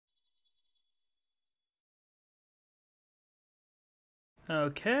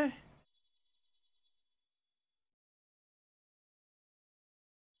Okay.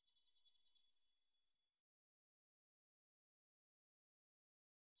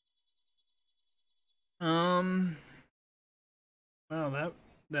 Well,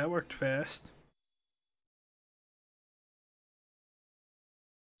 that worked fast.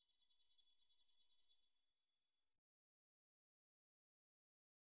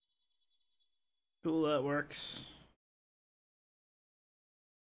 Cool, that works.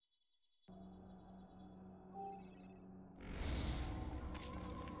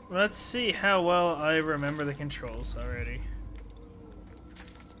 Let's see how well I remember the controls already.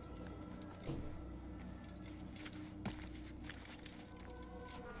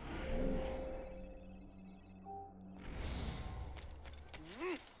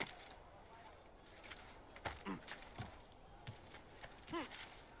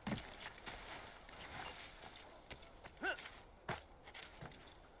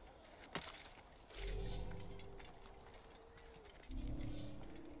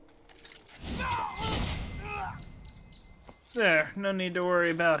 There, no need to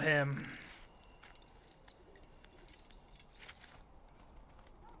worry about him.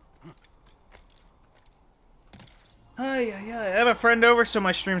 Hi, I have a friend over, so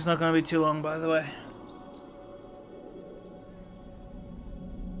my stream's not gonna be too long, by the way.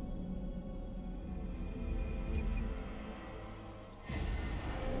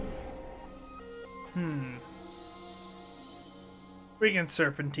 We can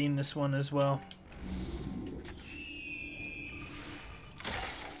serpentine this one as well.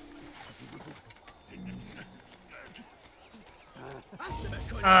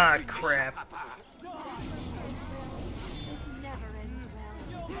 Ah, crap.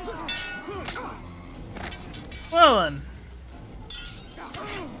 Well then.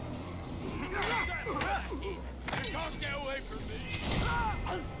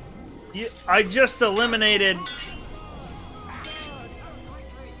 I just eliminated...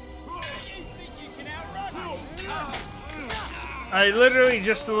 I literally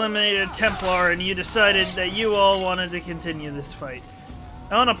just eliminated Templar, and you decided that you all wanted to continue this fight.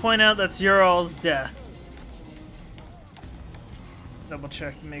 I want to point out that's your all's death. Double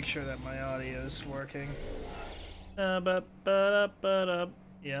check to make sure that my audio is working. Yep.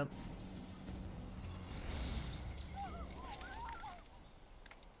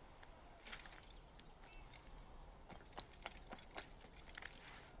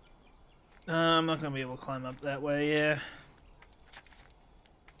 I'm not gonna be able to climb up that way, yeah.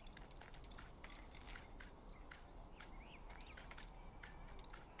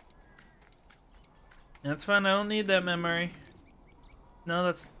 That's fine, I don't need that memory. No,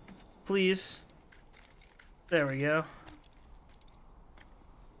 that's... please. There we go.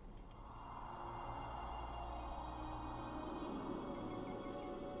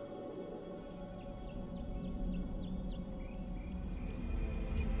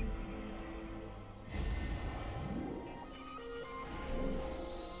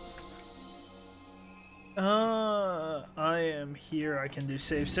 I am here. I can do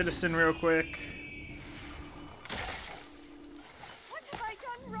save citizen real quick. What have I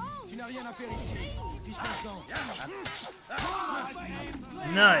done wrong?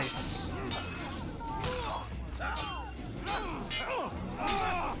 Nice.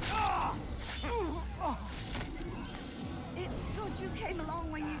 It's good you came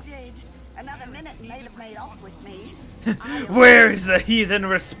along when you did. Another minute and they'd have made off with me. Where is the heathen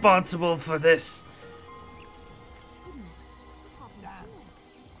responsible for this?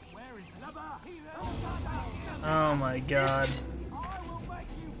 Oh my god.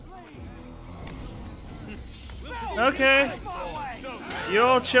 Okay. You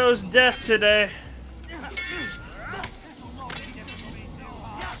all chose death today.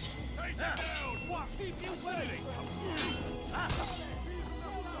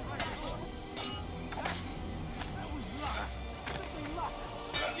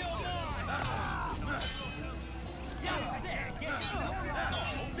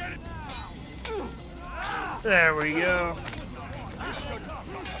 There we go.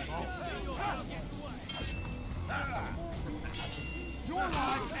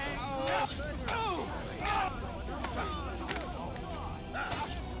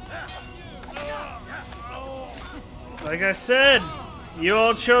 Like I said, you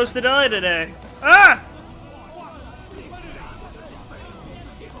all chose to die today. Ah!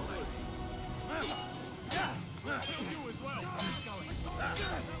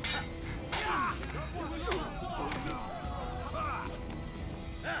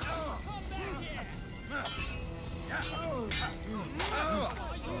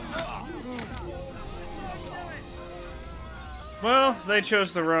 Well, they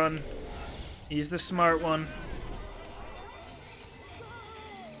chose to run. He's the smart one.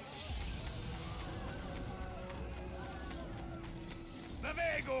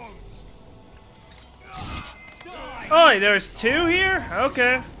 Oh, there's two here?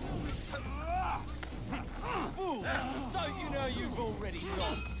 Okay.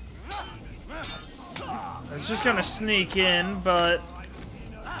 I was just gonna sneak in, but...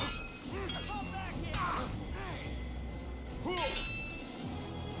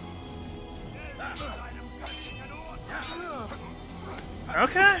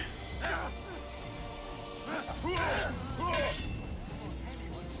 Okay.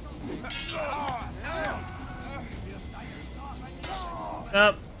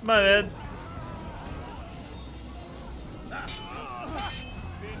 Oh, my bad.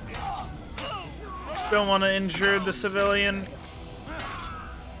 Don't want to injure the civilian.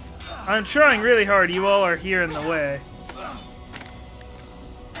 I'm trying really hard. You all are here in the way.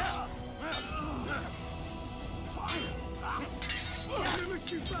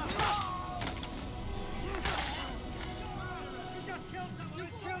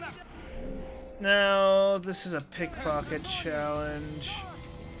 No, this is a pickpocket challenge.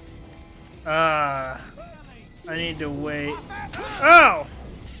 I need to wait. Oh!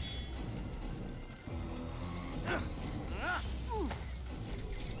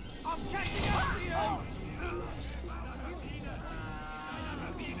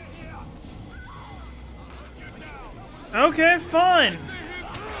 Okay, fine.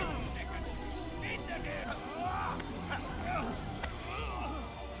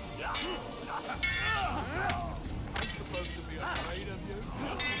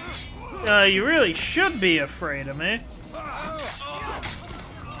 You really should be afraid of me.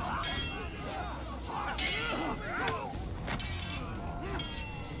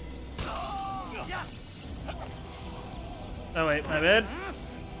 Oh wait, my bad.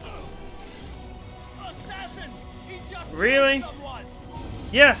 Really?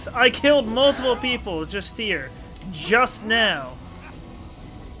 Yes, I killed multiple people just here. Just now.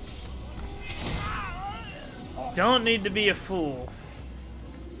 Don't need to be a fool.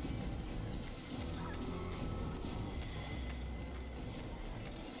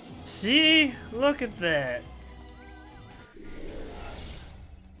 See? Look at that.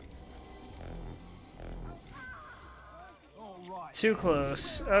 Too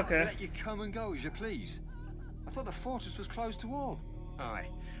close. Okay. Let you come and go as you please. I thought the fortress was closed to all. Aye,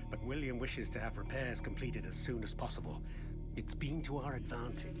 but William wishes to have repairs completed as soon as possible. It's been to our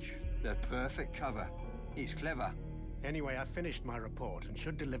advantage. The perfect cover. It's clever. Anyway, I've finished my report and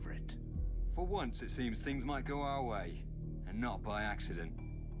should deliver it. For once, it seems things might go our way, and not by accident.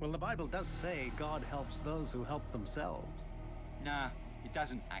 Well, the Bible does say God helps those who help themselves. Nah, it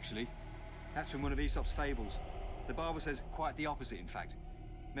doesn't, actually. That's from one of Aesop's fables. The Bible says quite the opposite, in fact.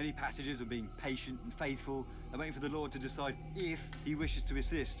 Many passages of being patient and faithful and waiting for the Lord to decide if he wishes to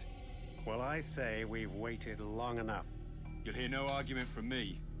assist. Well, I say we've waited long enough. You'll hear no argument from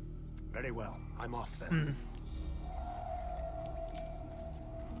me. Very well. I'm off then.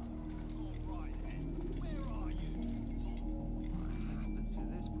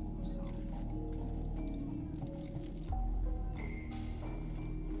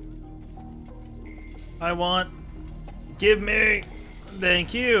 I want... Give me...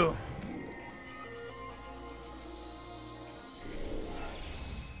 Thank you.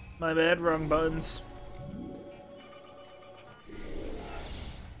 My bad, wrong buttons.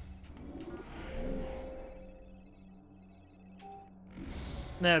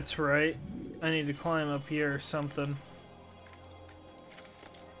 That's right. I need to climb up here or something.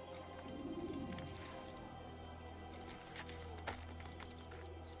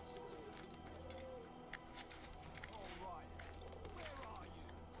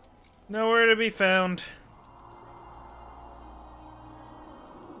 Nowhere to be found.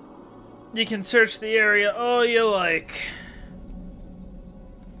 You can search the area all you like.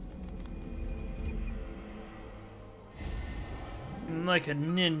 Like a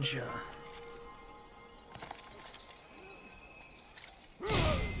ninja.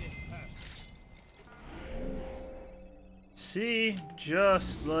 See?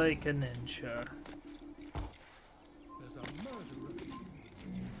 Just like a ninja. There's a murderer.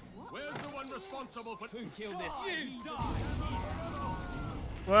 Where's the one responsible for who killed this? You die!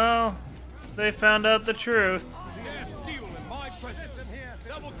 Well, they found out the truth. Dare steal in my presence here.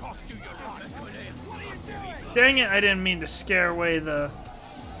 That will cost you your life. What are you doing? Dang it, I didn't mean to scare away the...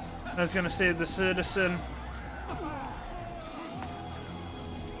 I was gonna save the citizen.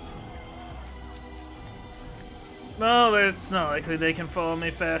 Well, it's not likely they can follow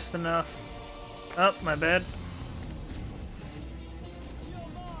me fast enough. Oh, my bad.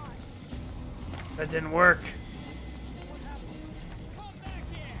 That didn't work.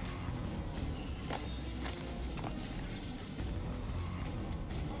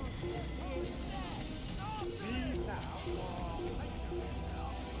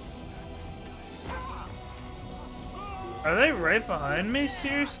 Are they right behind me?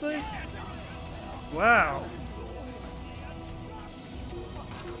 Seriously? Wow.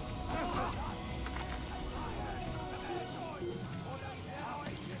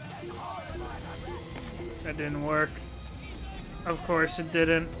 That didn't work. Of course it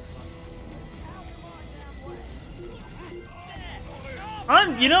didn't.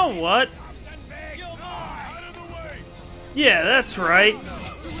 You know what? Yeah, that's right.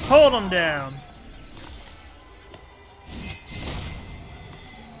 Hold him down.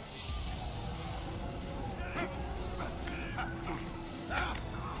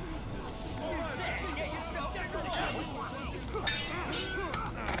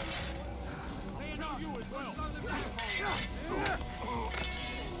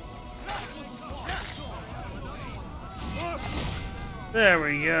 There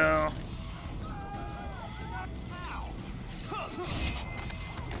we go.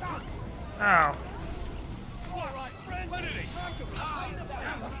 Ow.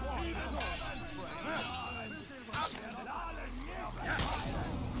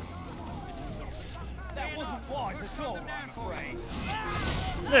 That wasn't wise at all, I'm afraid.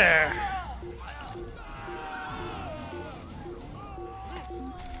 There.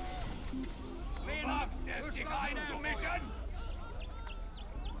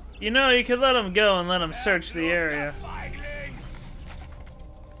 You know, you could let him go and let him search the area.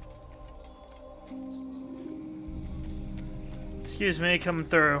 Excuse me, coming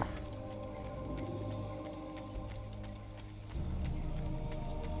through.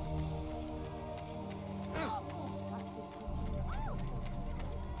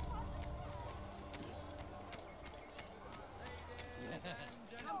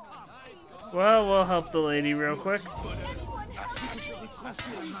 Well, we'll help the lady real quick.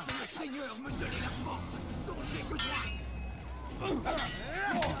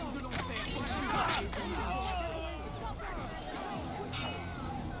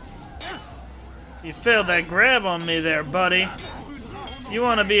 You failed that grab on me there, buddy. You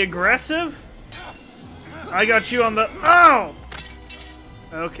want to be aggressive? I got you on the... Oh!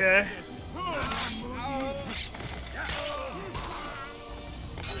 Okay.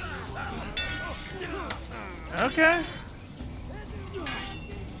 Okay.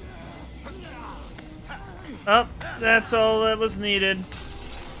 Oh, that's all that was needed.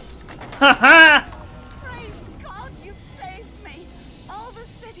 Haha! Praise God, you've saved me. All the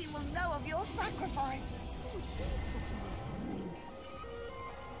city will know of your sacrifice.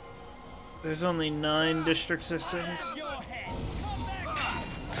 There's only 9 district citizens.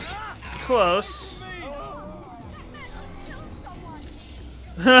 Close.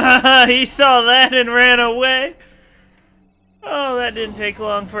 He saw that and ran away. Oh, that didn't take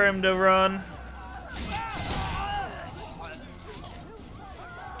long for him to run.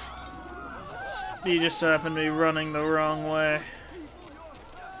 He just happened to be running the wrong way.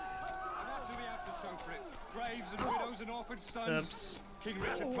 Oops. King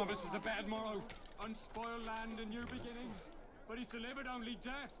Richard promises a better tomorrow, unspoiled land and new beginnings, but he's delivered only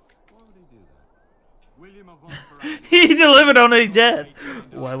death. Why would he do that? William of Montreal. He delivered only death.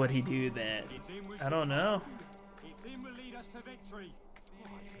 Why would he do that? I don't know. Its aim will lead us to victory.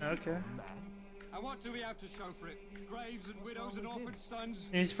 Okay. And what do we have to show for it? Graves and widows and orphan sons.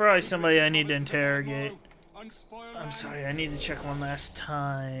 He's probably somebody I need to interrogate. I'm sorry, I need to check one last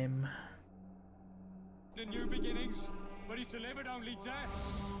time. The new beginnings, but he's delivered only death.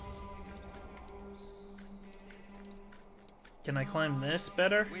 Can I climb this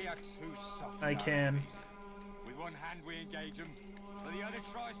better? We are too soft. I can. With one hand we engage him, but the other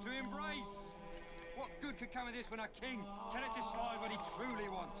tries to embrace. What good could come of this when our king cannot decide what he truly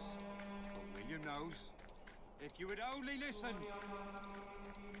wants? But William knows. If you would only listen.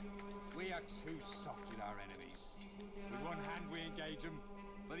 We are too soft with our enemies. With one hand we engage him,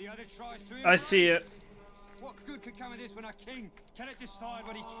 but the other tries to embrace. I see it. What good could come of this when our king cannot decide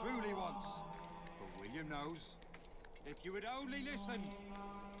what he truly wants? But William knows. If you would only listen.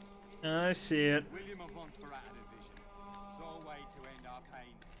 I see it. William of Montreal had a vision. Saw a way to end our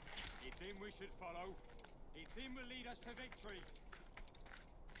pain. It's him we should follow. It's him will lead us to victory.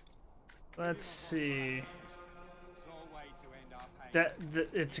 Let's see. Saw a way to end our pain.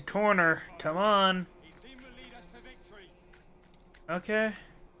 It's a corner. Come on. It's him will lead us to victory. Okay.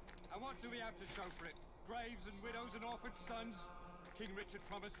 And what do we have to show for it? Graves and widows and orphan sons. King Richard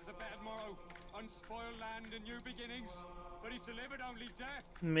promises a better tomorrow, unspoiled land and new beginnings, but he's delivered only death.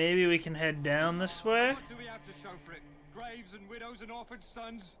 Maybe we can head down this way. What do we have to show for it? Graves and widows and orphaned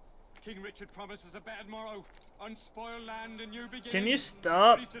sons. King Richard promises a better morrow, unspoiled land and new beginnings. Can you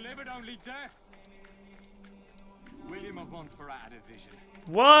stop? But he's delivered only death. William of Montreal had a vision.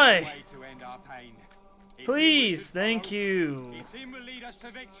 Why? A way to end our pain. It's Please, him we should thank follow. you. It's him will lead us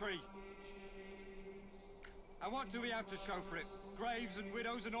to victory. And what do we have to show for it? Graves and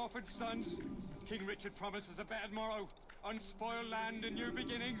widows and orphaned sons. King Richard promises a better morrow, unspoiled land and new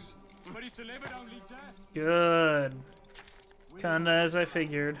beginnings. But he's delivered only death. Good. Kinda as I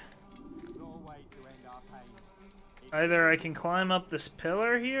figured. There's no way to end our pain. It's Either I can climb up this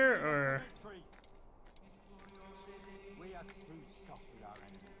pillar here, or... victory. We are too soft with our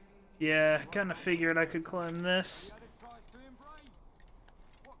enemies. Yeah, kinda figured I could climb this. The other tries to embrace.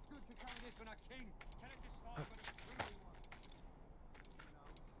 What good could come of this when our king cannot decide what he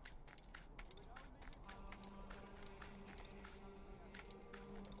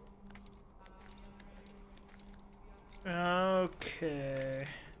truly wants? Okay.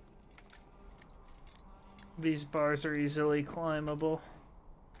 These bars are easily climbable.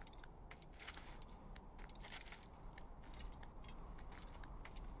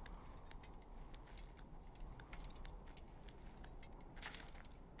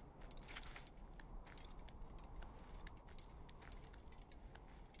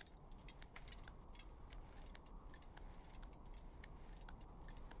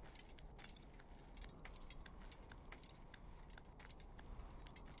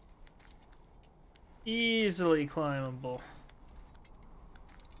 Easily climbable.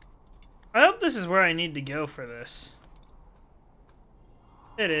 I hope this is where I need to go for this.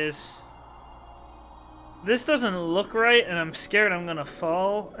 It is. This doesn't look right, and I'm scared I'm gonna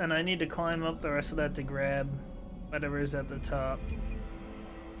fall, and I need to climb up the rest of that to grab whatever is at the top.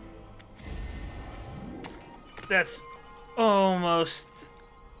 That's almost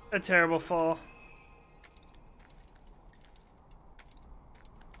a terrible fall.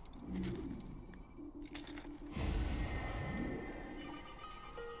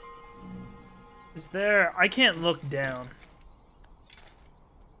 Is there... I can't look down.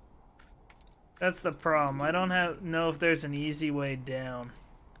 That's the problem. I don't know if there's an easy way down.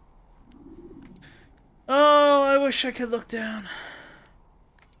 Oh, I wish I could look down.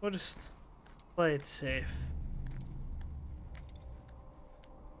 We'll just play it safe.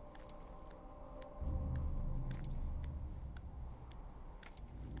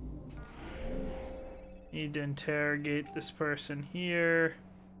 Need to interrogate this person here.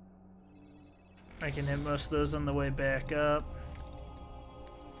 I can hit most of those on the way back up.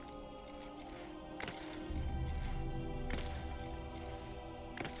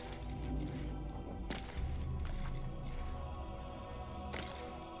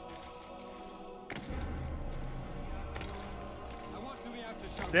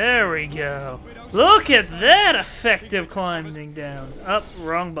 There we go. Look at that effective climbing down. Up,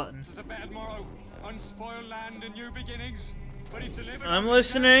 wrong button. I'm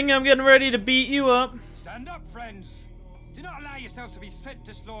listening. I'm getting ready to beat you up. Stand up, friends. Do not allow yourself to be sent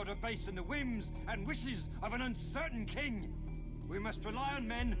to slaughter based on the whims and wishes of an uncertain king. We must rely on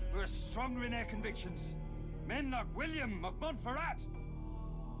men who are stronger in their convictions. Men like William of Montferrat.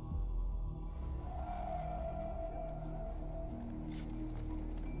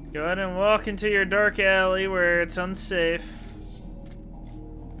 Go ahead and walk into your dark alley where it's unsafe.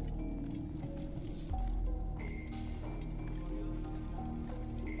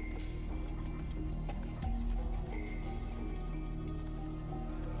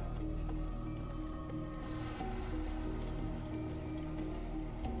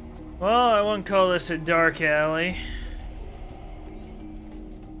 Well, I wouldn't call this a dark alley.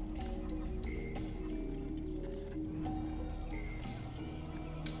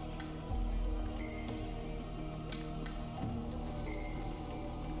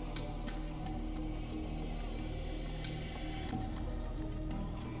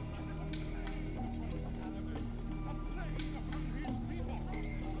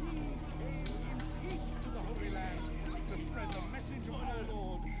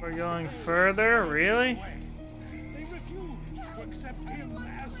 We're going further? Really?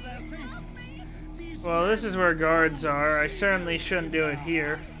 Well, this is where guards are. I certainly shouldn't do it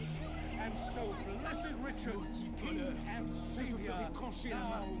here.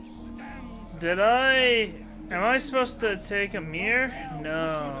 Did I... Am I supposed to take him here?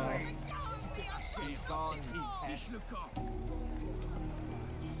 No.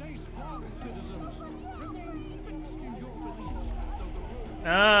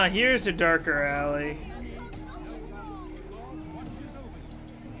 Ah, here's a darker alley.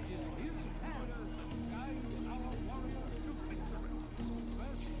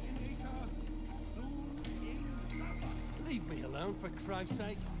 alone, for Christ's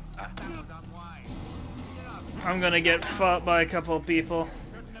sake. I'm gonna get fought by a couple of people.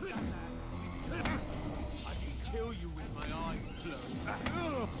 I can kill you with my eyes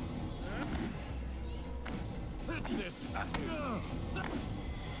closed.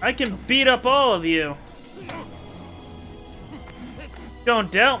 I can beat up all of you.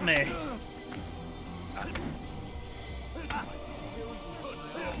 Don't doubt me.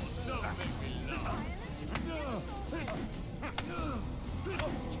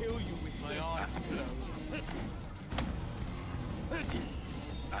 Kill you with my eyes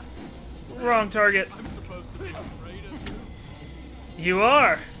closed. Wrong target. I'm supposed to be afraid of you. You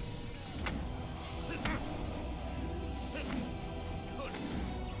are.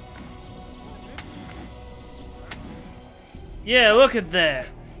 Yeah, look at that.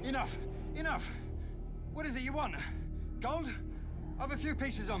 Enough! Enough! What is it you want? Gold? I've a few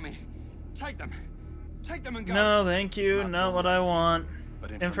pieces on me. Take them. Take them and go. No, thank you. Not what I want.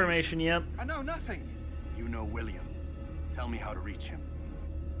 But Information, yep. I know nothing. You know William. Tell me how to reach him.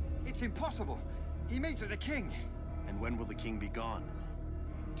 It's impossible. He meets with the king. And when will the king be gone?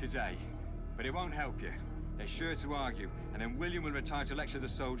 Today. But it won't help you. They're sure to argue, and then William will retire to lecture the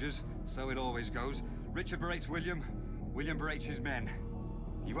soldiers. So it always goes. Richard berates William. William berates his men.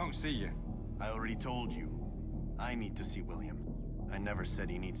 He won't see you. I already told you. I need to see William. I never said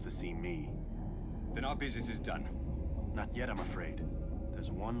he needs to see me. Then our business is done. Not yet, I'm afraid.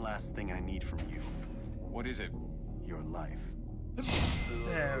 There's one last thing I need from you. What is it? Your life.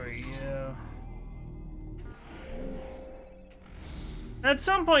 There we go. At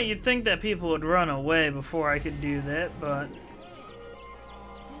some point you'd think that people would run away before I could do that, but...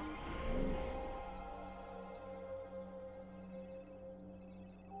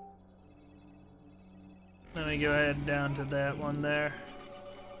 Let me go ahead down to that one there.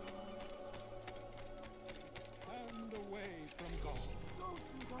 Stand away from God.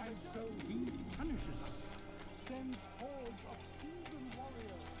 And so he punishes us. Sends hordes of heathen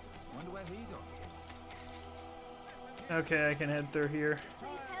warriors. Wonder where he's off. Okay, I can head through here.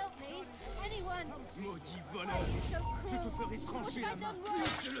 Help me! Anyone! Maudit Why voleur. are you so Je te cruel? ferai What trancher have la I main. done wrong?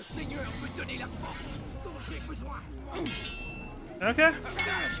 Que le Seigneur me donne la force dont j'ai besoin. Okay.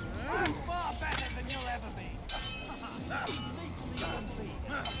 Far better than you'll ever be.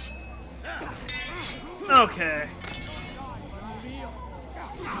 Okay.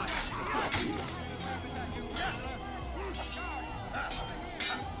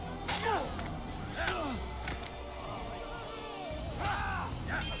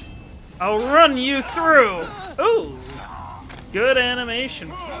 I'll run you through. Ooh. Good animation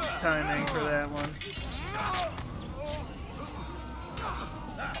timing for that one.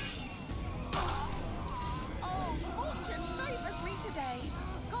 Oh, fortune favors me today.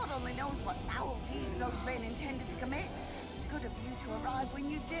 God only knows what foul deeds those men intended to commit. Good of you to arrive when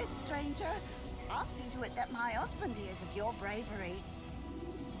you did, stranger. I'll see to it that my husband hears of your bravery.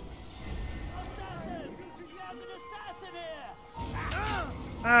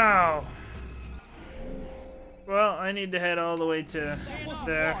 Ow. Well, I need to head all the way to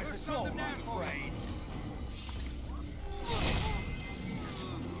there.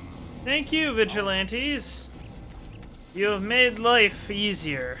 Thank you, vigilantes. You have made life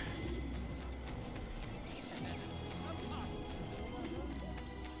easier.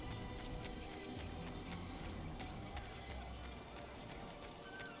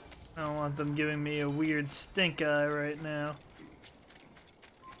 I don't want them giving me a weird stink eye right now.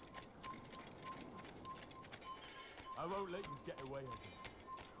 I won't let you get away again.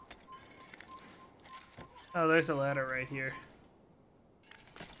 Oh, there's a ladder right here.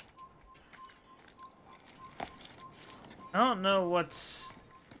 I don't know what's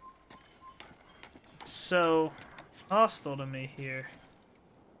so hostile to me here.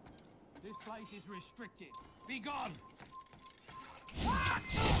 This place is restricted. Be gone.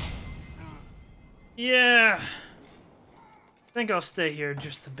 Yeah. I think I'll stay here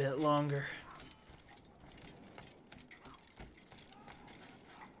just a bit longer.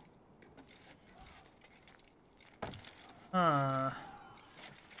 Huh.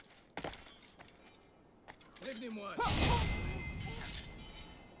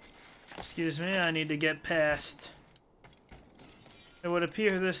 Excuse me, I need to get past. It would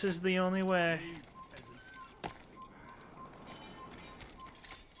appear this is the only way.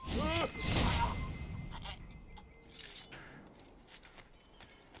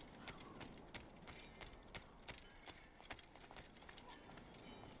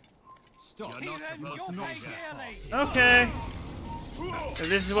 Stop. You're not supposed to Okay. If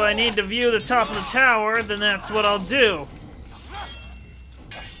this is what I need to view the top of the tower, then that's what I'll do.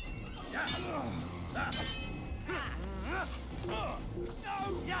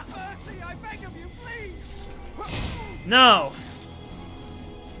 No!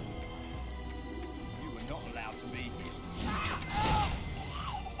 You were not allowed to be here.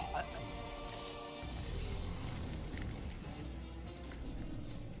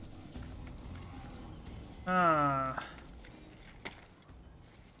 Ah.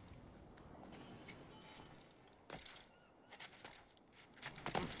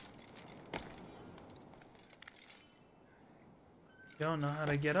 Don't know how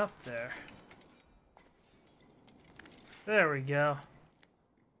to get up there. There we go.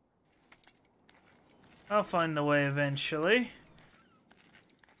 I'll find the way eventually.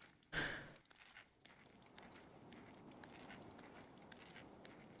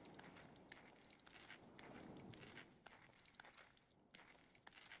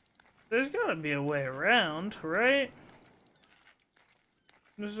 There's gotta be a way around, right?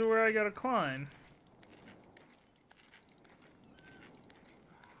 This is where I gotta climb.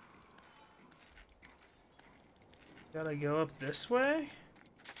 Gotta go up this way?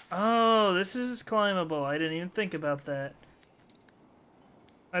 Oh, this is climbable. I didn't even think about that.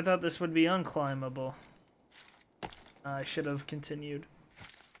 I thought this would be unclimbable. I should have continued.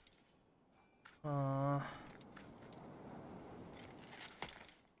 Oh,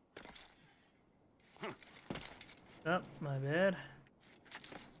 my bad.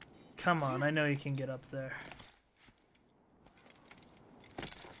 Come on, I know you can get up there.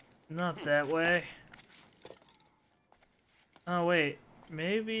 Not that way. Oh, wait.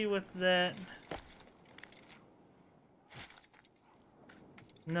 Maybe with that...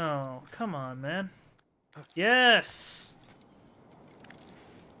 No. Come on, man. Yes!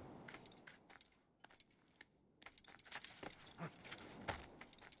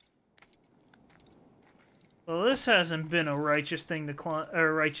 Well, this hasn't been a righteous thing to climb,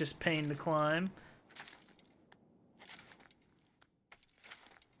 or righteous pain to climb.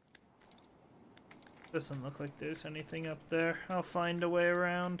 Doesn't look like there's anything up there. I'll find a way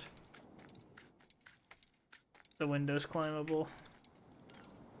around. The window's climbable.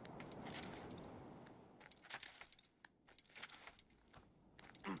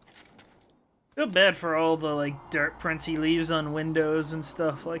 Feel bad for all the like dirt prints he leaves on windows and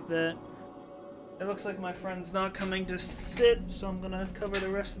stuff like that. It looks like my friend's not coming to sit, so I'm gonna cover the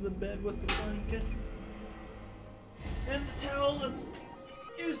rest of the bed with the blanket. And the towel that's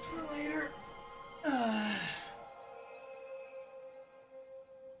used for later.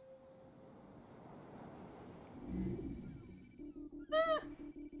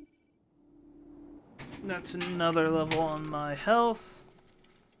 That's another level on my health.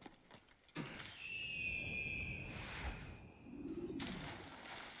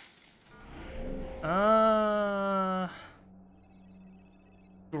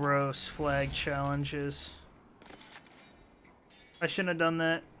 Gross flag challenges. I shouldn't have done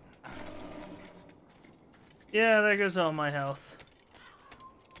that. Yeah, there goes all my health.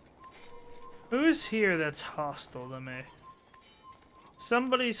 Who's here that's hostile to me?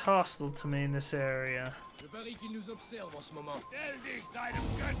 Somebody's hostile to me in this area.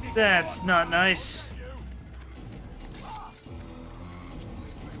 That's not nice.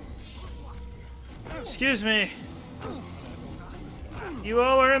 Excuse me. You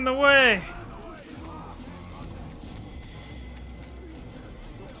all are in the way.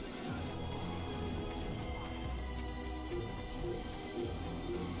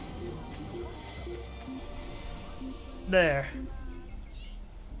 There.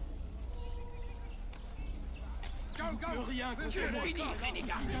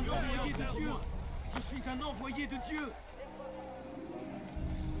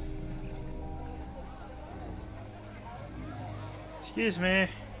 Excuse me.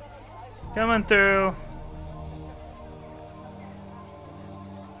 Coming through.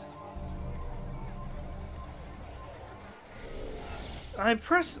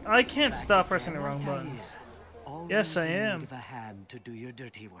 I can't stop pressing the wrong buttons. Yes, I am. Give a hand to do your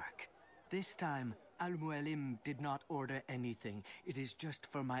dirty work. This time, Al-Mualim did not order anything. It is just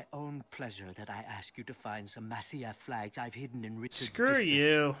for my own pleasure that I ask you to find some Masyaf flags I've hidden in Richard's Screw district.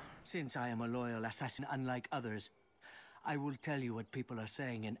 you. Since I am a loyal assassin unlike others, I will tell you what people are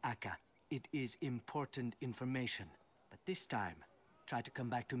saying in Akka. It is important information. But this time, try to come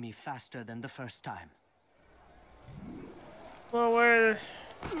back to me faster than the first time. Well, where...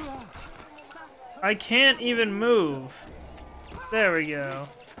 I can't even move. There we go.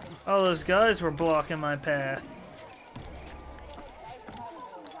 All those guys were blocking my path.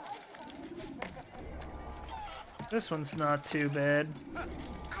 This one's not too bad. I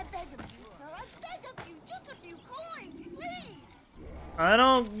beg of you, sir. I beg of you. Just a few coins, please. I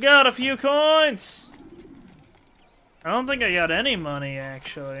don't got a few coins. I don't think I got any money,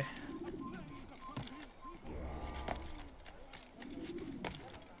 actually.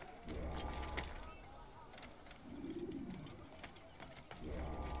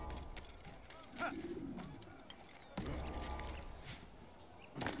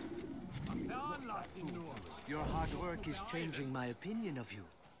 work is changing my opinion of you.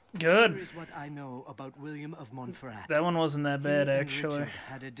 Good. Here is what I know about William of Montreal. That one wasn't that bad, He and actually. Richard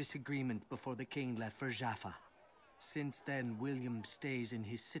had a disagreement before the king left for Jaffa. Since then, William stays in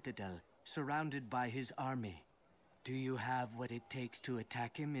his citadel, surrounded by his army. Do you have what it takes to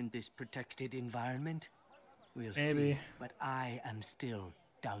attack him in this protected environment? We'll Maybe. see, but I am still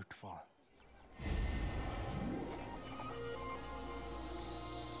doubtful.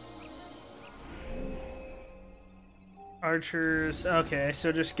 Archers. Okay,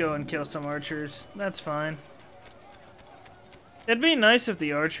 so just go and kill some archers. That's fine. It'd be nice if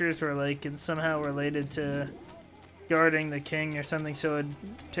the archers were like somehow related to guarding the king or something, so it'd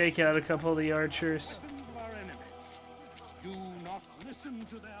take out a couple of the archers. Weapons of our enemies. Do not listen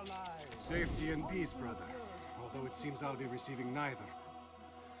to their lies. Safety and peace, brother. Although it seems I'll be receiving neither.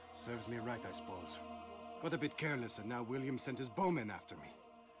 Serves me right, I suppose. Got a bit careless, and now William sent his bowmen after me.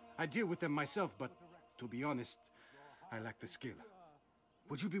 I deal with them myself, but to be honest, I lack the skill.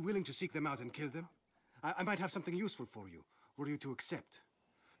 Would you be willing to seek them out and kill them? I might have something useful for you, were you to accept.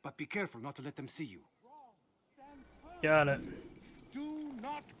 But be careful not to let them see you. Got it. Do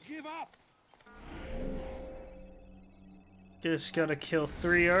not give up. Just gotta kill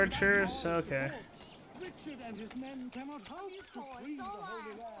 3 archers? Okay. Richard and his men cannot hope to free the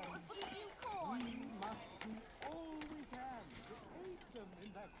Holy Land. We must do all we can to aid them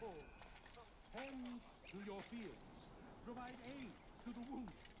in their cause. Tend to your fields. Provide aid to the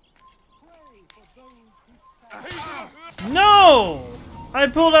wounded. Pray for those who stand. No! I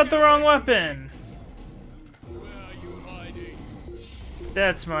pulled out the wrong weapon. Where are you hiding?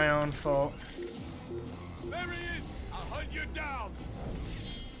 That's my own fault. There he is! I'll hunt you down!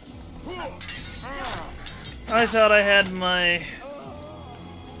 I thought I had my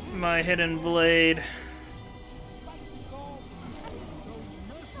hidden blade.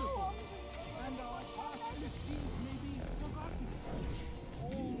 And our past misdeeds may be forgotten.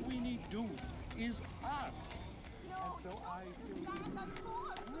 All we need do is ask. And so I say, repent,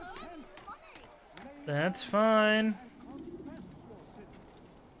 That's fine. confess your sin.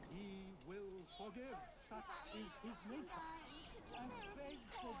 He will forgive. Such is his nature. And beg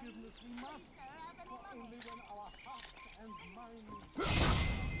forgiveness we must, for only when our hearts and minds.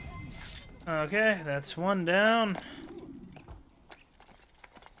 Okay, that's one down.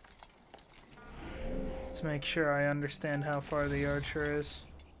 Let's make sure I understand how far the archer is.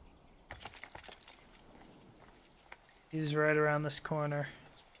 He's right around this corner.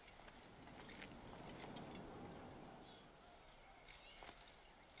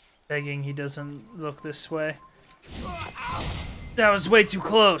 Begging he doesn't look this way. That was way too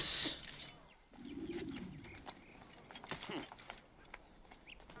close.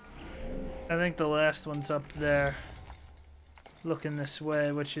 I think the last one's up there, looking this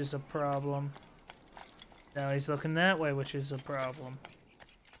way, which is a problem. Now he's looking that way, which is a problem.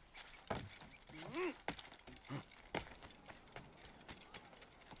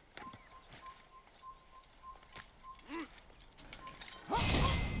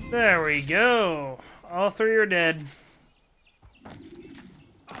 There we go. All 3 are dead.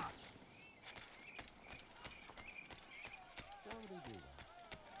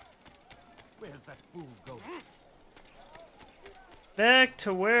 Where's that fool going? Back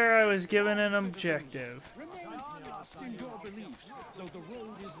to where I was given an objective. Remain honest in your beliefs, though the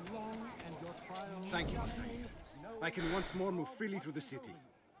road is long and your trial. Thank you. I can once more move freely through the city.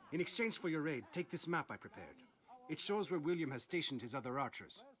 In exchange for your aid, take this map I prepared. It shows where William has stationed his other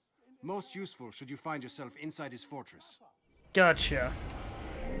archers. Most useful should you find yourself inside his fortress. Gotcha.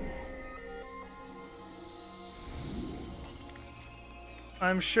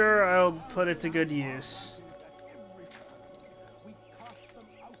 I'm sure I'll put it to good use. We cast them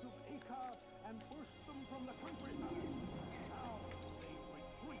out of Acre and pushed them from the countryside. Now they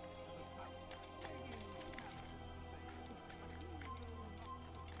retreat to the south.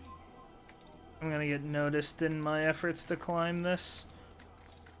 I'm gonna get noticed in my efforts to climb this.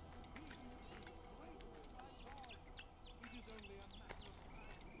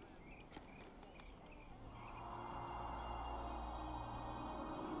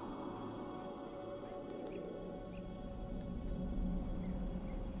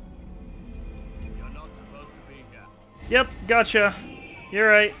 Yep, gotcha. You're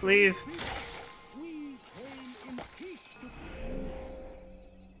right, leave. We came in peace to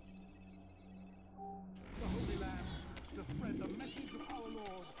the Holy Land to spread the message of our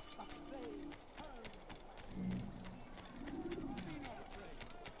Lord, but they turned. Be not afraid.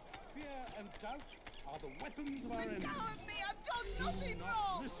 Fear and doubt are the weapons of our enemies. I've done nothing Do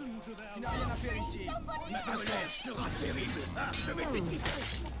wrong! not listen to their lies. Somebody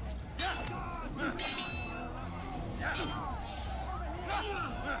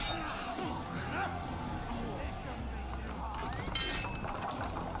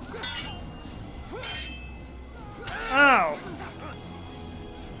Ow!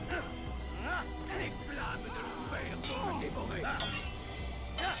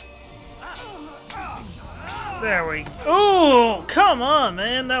 There we go. Oh, come on,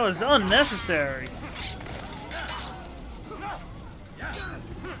 man. That was unnecessary.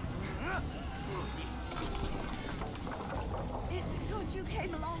 It's good you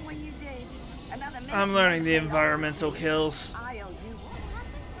came along when you did. Another minute I'm learning the environmental kills. I owe you.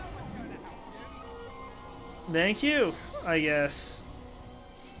 Thank you, I guess.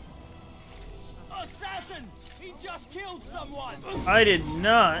 Assassin! He just killed someone! I did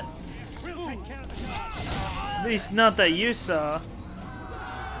not. We'll take care of the guard. At least not that you saw.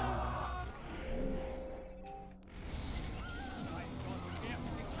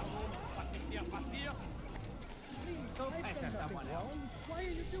 Why are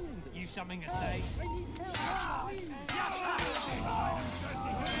you doing this? You something to say?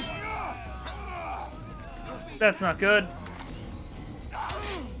 That's not good.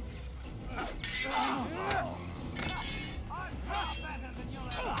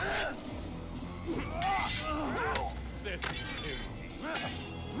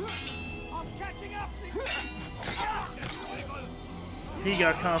 He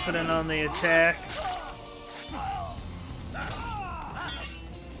got confident on the attack.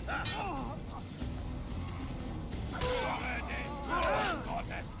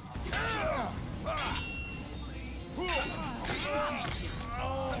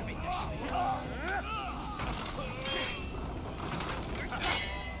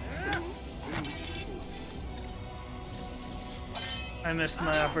 I missed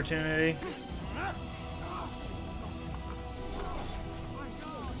my opportunity.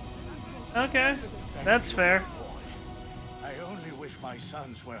 Okay, that's fair. I only wish my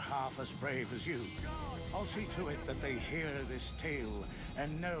sons were half as brave as you. I'll see to it that they hear this tale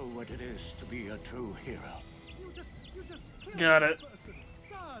and know what it is to be a true hero. Got it.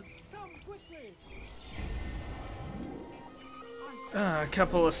 Guards, come quickly! A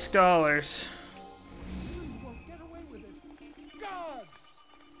couple of scholars. You won't get away with it. Guards!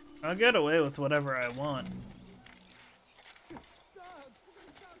 I'll get away with whatever I want.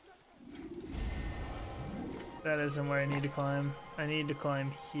 That isn't where I need to climb. I need to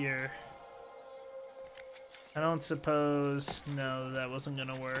climb here. I don't suppose... No, that wasn't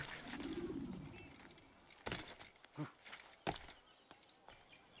gonna work.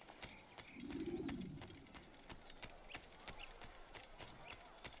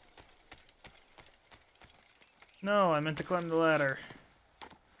 No, I meant to climb the ladder.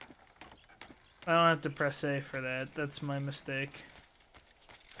 I don't have to press A for that. That's my mistake.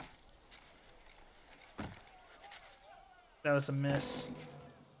 That was a miss.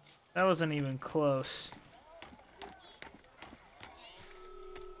 That wasn't even close.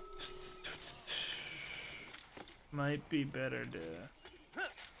 Might be better to...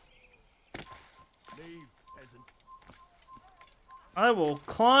 Leave, peasant. I will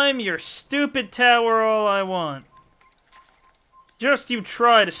climb your stupid tower all I want. Just you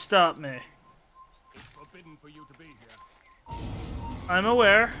try to stop me. It's forbidden for you to be here. I'm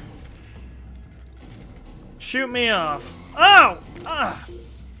aware. Shoot me off. Oh! Ah!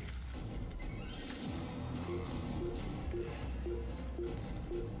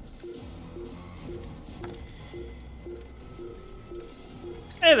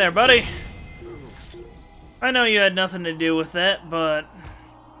 Hey there, buddy. I know you had nothing to do with that, but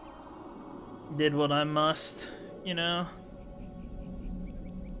did what I must, you know?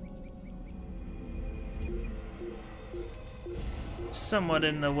 Somewhat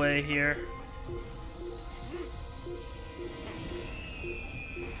in the way here.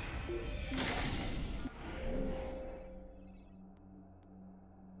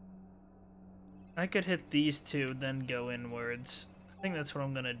 I could hit these two, then go inwards. I think that's what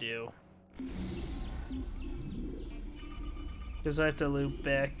I'm gonna do. Because I have to loop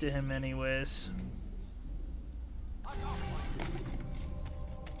back to him anyways.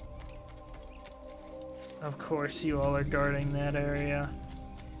 Of course you all are guarding that area.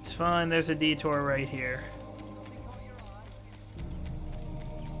 It's fine, there's a detour right here.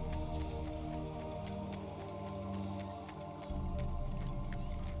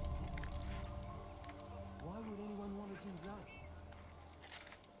 Why would anyone want to do that?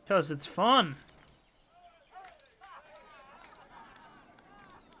 Because it's fun.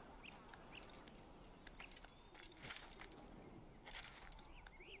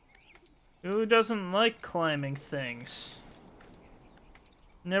 Who doesn't like climbing things?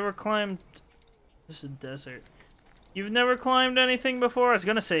 Never climbed... This is a desert. You've never climbed anything before? I was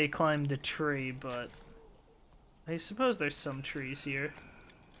gonna say climbed a tree, but I suppose there's some trees here.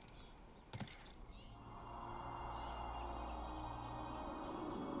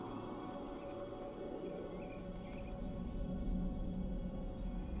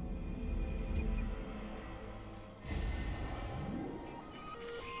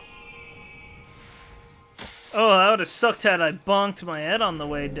 Oh, that would have sucked had I bonked my head on the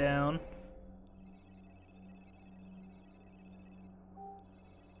way down.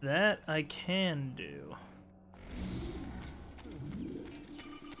 That I can do.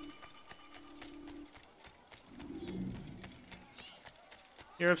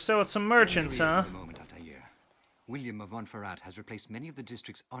 You're upset with some merchants, huh? William of Montreal has replaced many of the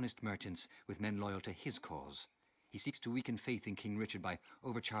district's honest merchants with men loyal to his cause. He seeks to weaken faith in King Richard by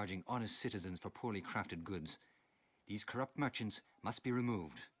overcharging honest citizens for poorly crafted goods. These corrupt merchants must be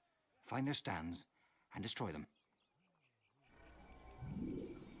removed. Find their stands and destroy them.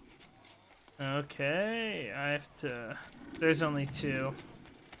 Okay, I have to... There's only 2.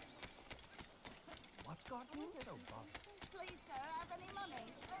 What's got you? Please, sir, have any money?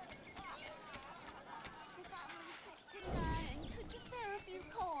 The family's 69. Could you spare a few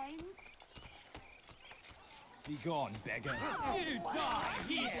coins? Be gone, beggar. You die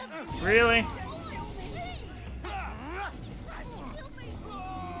here! Really?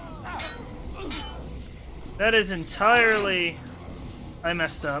 That is entirely... I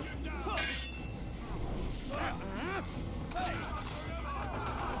messed up.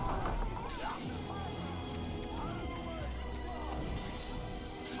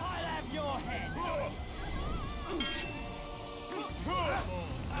 I'll have your head!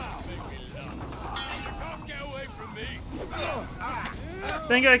 Can't get away from me!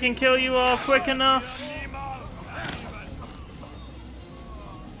 Think I can kill you all quick enough?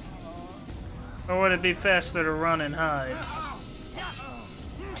 Or would it be faster to run and hide?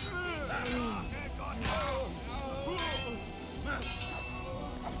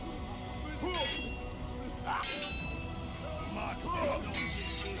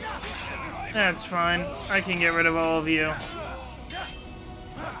 That's fine. I can get rid of all of you.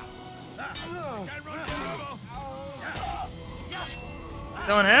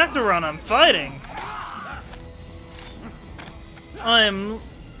 Don't have to run, I'm fighting. I'm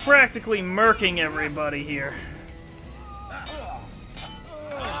practically murking everybody here.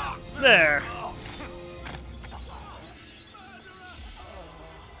 There.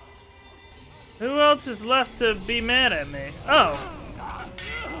 Who else is left to be mad at me? Oh.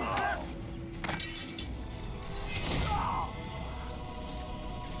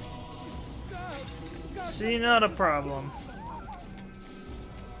 See, not a problem.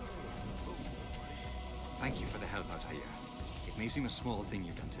 Thank you for the help, Altair. It may seem a small thing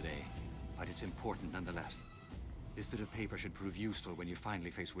you've done today, but it's important nonetheless. This bit of paper should prove useful when you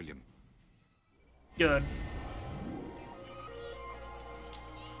finally face William. Good.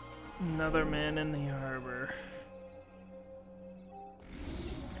 Another man in the harbor.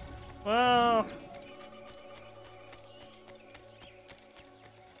 Well...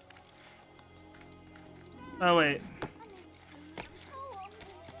 Oh, wait.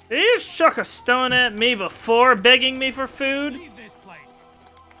 Did you just chuck a stone at me before begging me for food? Leave this place.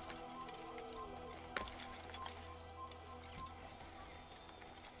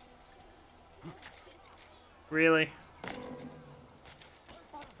 Really?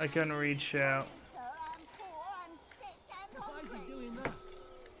 I couldn't reach out.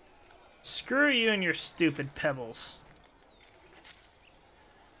 Screw you and your stupid pebbles.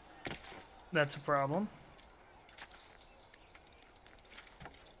 That's a problem.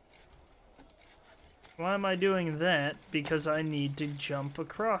 Why am I doing that? Because I need to jump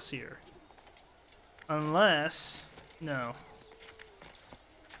across here. Unless... No.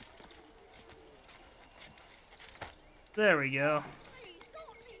 There we go.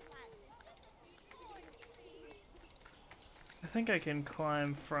 I think I can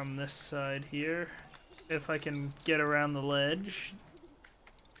climb from this side here. If I can get around the ledge.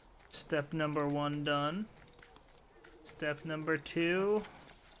 Step number 1 done. Step number 2...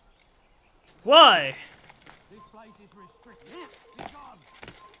 Why? This place is restricted. Be gone.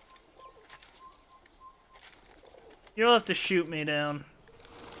 You'll have to shoot me down.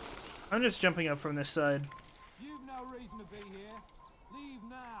 I'm just jumping up from this side. You've no reason to be here. Leave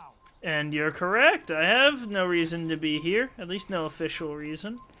now. And you're correct. I have no reason to be here. At least no official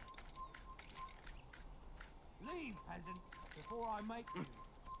reason. Leave, peasant, before I make you.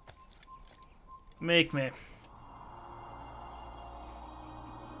 Make me.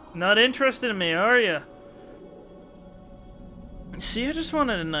 Not interested in me, are you? See, I just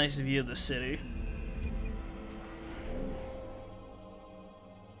wanted a nice view of the city.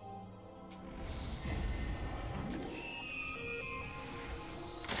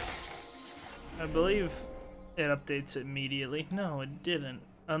 I believe it updates immediately. No, it didn't.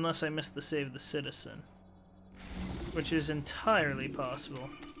 Unless I missed the Save the Citizen. Which is entirely possible.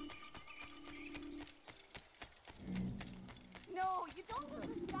 No, you don't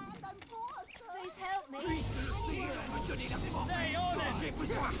understand. I'm poor, sir. Please help me. Stay on it!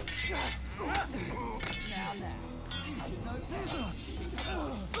 Now, you should know better.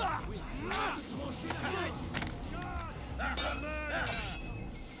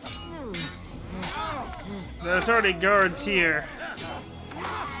 There's already guards here.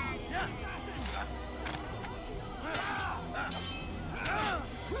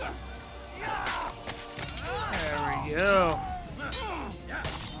 There we go.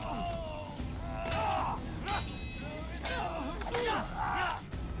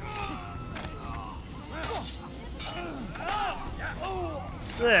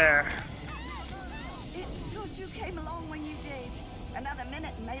 There. It's good you came along when you did. Another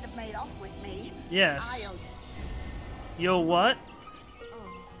minute and they'd have made off with me. Yes. Yo, what?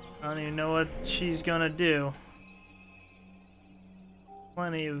 I don't even know what she's gonna do.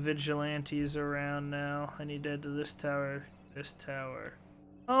 Plenty of vigilantes around now. I need to head to this tower. This tower.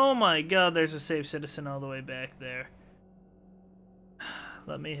 Oh my god, there's a safe citizen all the way back there.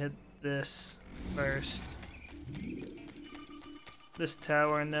 Let me hit this first. This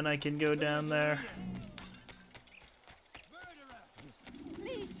tower, and then I can go down there.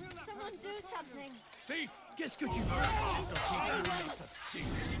 Please, someone do something. Qu'est-ce que tu veux?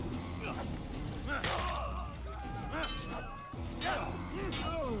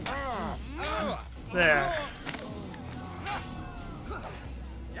 There.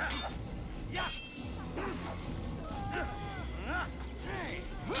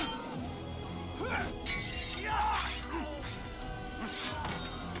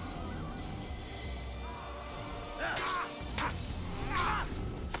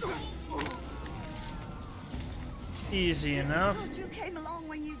 Easy enough. Good you came along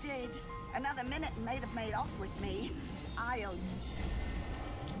when you did. Another minute and they'd have made off with me. I'll...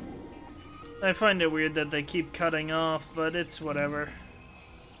 I find it weird that they keep cutting off, but it's whatever.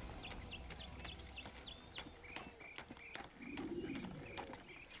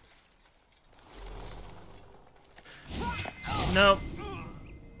 Nope.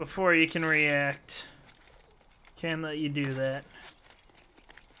 Before you can react. Can't let you do that.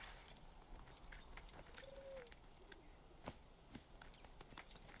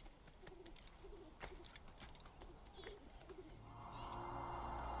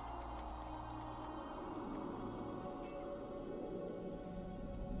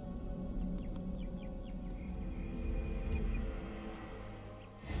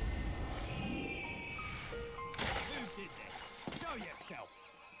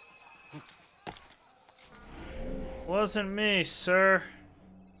 Wasn't me, sir.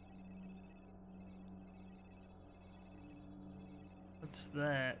 What's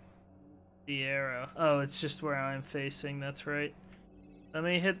that? The arrow. Oh, it's just where I'm facing, that's right. Let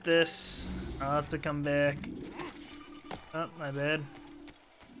me hit this. I'll have to come back. Oh, my bad.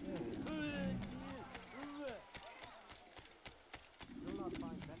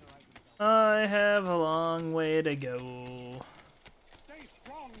 I have a long way to go. Stay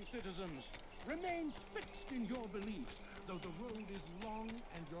strong, citizens. Remain fixed in your beliefs, though the road is long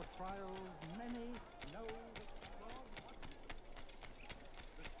and your trials many. Know that God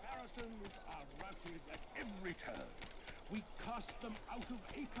the Saracens are routed at every turn. We cast them out of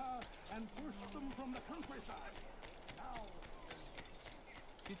Acre and pushed them from the countryside. Now...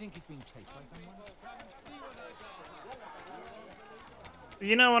 Do you think he's being chased by someone?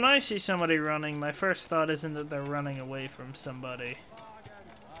 You know, when I see somebody running, my first thought isn't that they're running away from somebody.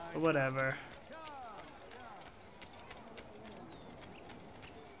 But whatever.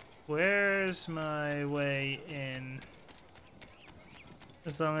 Where's my way in?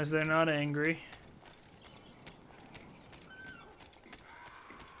 As long as they're not angry.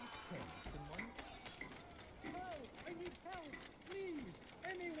 I need help, please!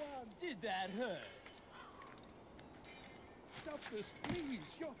 Anyone! Did that hurt? Stop this, please!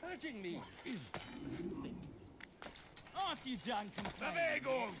 You're hurting me! Aren't you done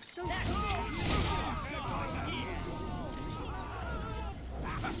complaining?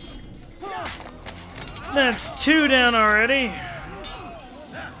 That's 2 down already.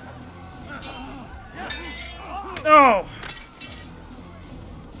 Oh!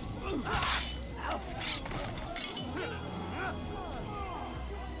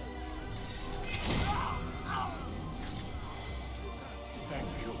 Thank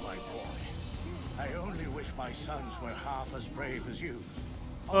you, my boy. I only wish my sons were half as brave as you.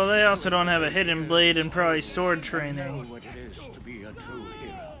 Well, they also don't have a hidden blade and probably sword Know training. what it is to be a true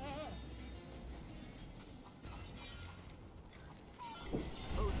hero.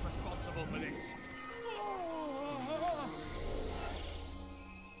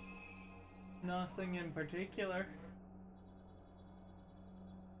 Nothing in particular.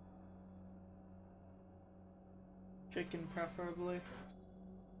 Chicken, preferably.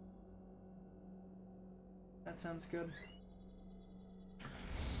 That sounds good.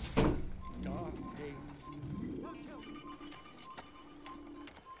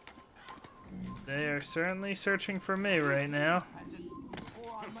 They are certainly searching for me right now.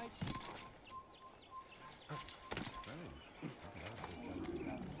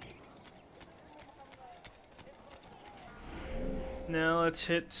 Now let's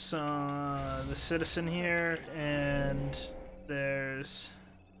hit the citizen here, and there's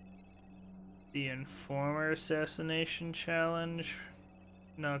the informer assassination challenge.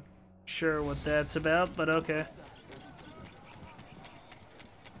 Not sure what that's about, but okay.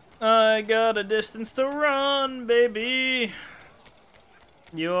 I got a distance to run, baby!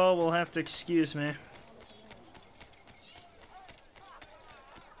 You all will have to excuse me.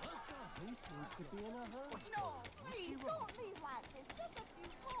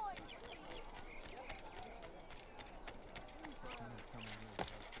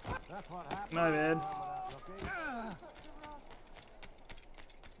 My bad.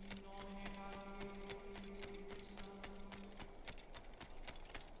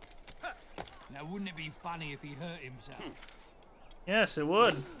 Now, wouldn't it be funny if he hurt himself? Yes, it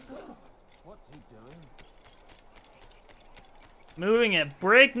would. What's he doing? Moving at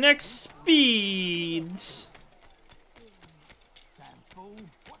breakneck speeds. Damn fool.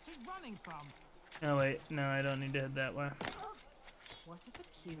 What's he running from? Oh wait, no, I don't need to head that way. What a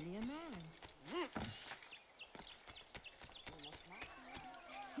peculiar man.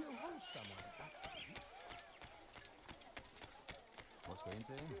 You want someone, what's going to?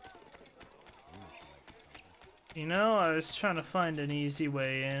 You know, I was trying to find an easy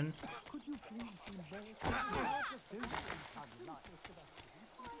way in. Could you please be very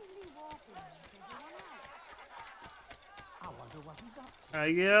I wonder what he's up to.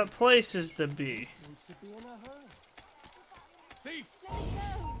 I got places to be. Seems to be in a hurry. Let it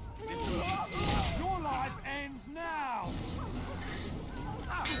go! Your life ends now!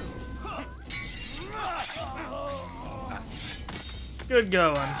 Good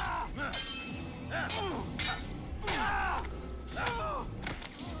going.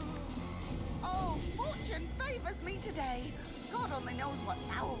 Oh, fortune favors me today. God only knows what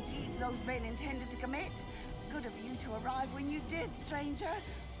foul deeds those men intended to commit. Good of you to arrive when you did, stranger.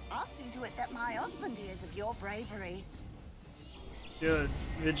 I'll see to it that my husband hears of your bravery. Good.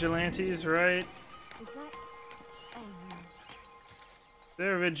 Vigilantes, right? Is that... Oh, no. If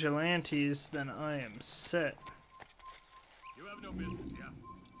they're vigilantes, then I am set. You have no business, yeah?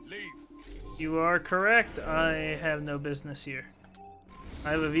 Leave. You are correct. I have no business here.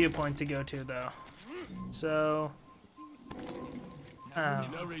 I have a viewpoint to go to, though. So... Oh.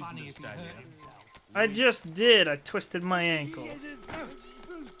 No reason to stand here. I just did. I twisted my ankle.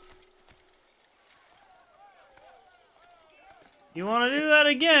 You want to do that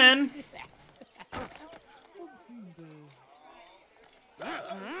again?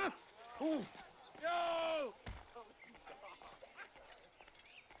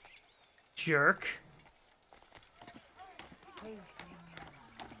 Jerk.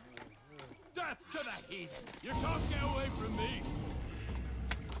 Death to the heat! You can't get away from me!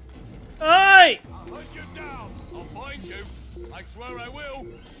 Hey! I'll hunt you down! I'll find you! I swear I will!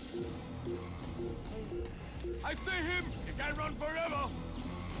 I see him! You can't run forever!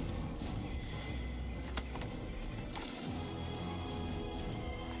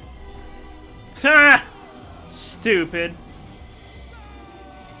 Ha! Stupid.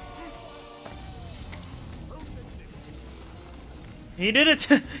 He did it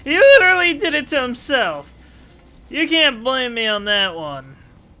to, he literally did it to himself. You can't blame me on that one.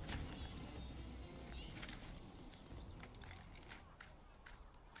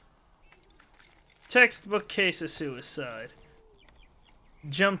 Textbook case of suicide.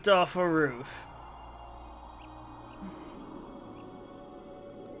 Jumped off a roof.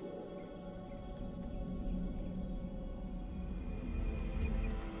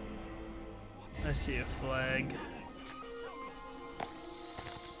 I see a flag.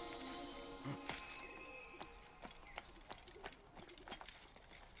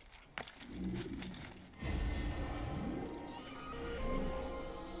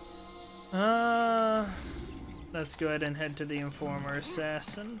 Let's go ahead and head to the informer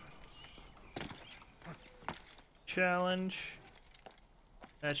assassin challenge.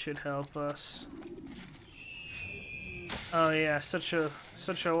 That should help us. Oh yeah, such a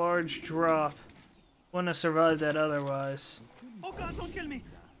large drop. Wouldn't have survived that otherwise. Oh God, don't kill me!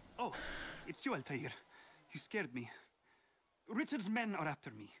 Oh, it's you, Altair. You scared me. Richard's men are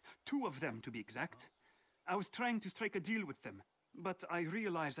after me. 2 of them, to be exact. I was trying to strike a deal with them, but I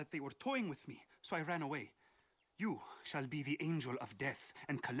realized that they were toying with me, so I ran away. You shall be the angel of death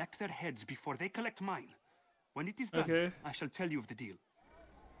and collect their heads before they collect mine. When it is done, Okay. I shall tell you of the deal.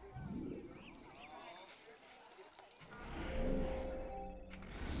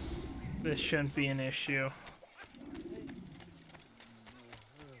 This shouldn't be an issue.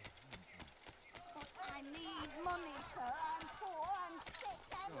 I need money, sir. I'm poor, I'm sick,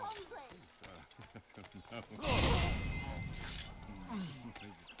 and hungry.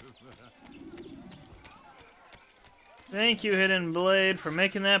 Thank you, Hidden Blade, for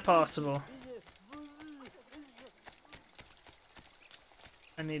making that possible.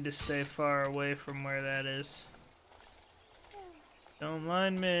 I need to stay far away from where that is. Don't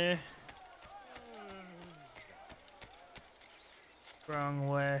mind me. Wrong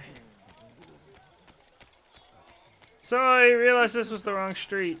way. Sorry, I realized this was the wrong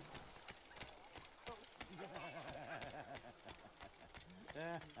street.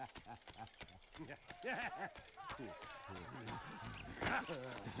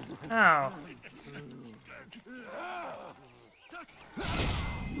 Ow.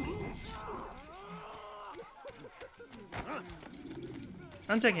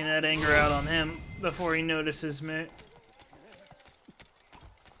 I'm taking that anger out on him before he notices me.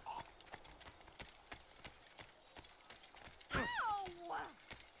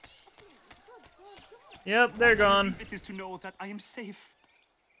 Yep, they're gone. It is to know that I am safe.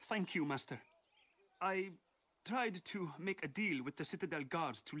 Thank you, Master. I tried to make a deal with the Citadel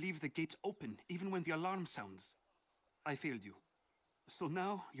guards to leave the gates open, even when the alarm sounds. I failed you. So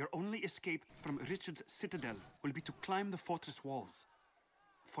now, your only escape from Richard's Citadel will be to climb the fortress walls.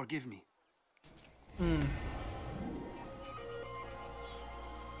 Forgive me.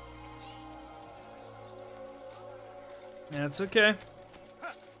 That's okay.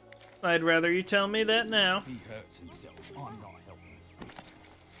 I'd rather you tell me that now. He hurts himself. I'm not helping.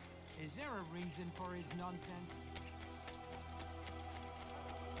 Is there a reason for his nonsense?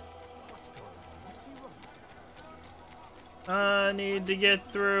 I need to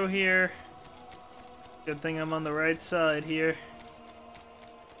get through here. Good thing I'm on the right side here.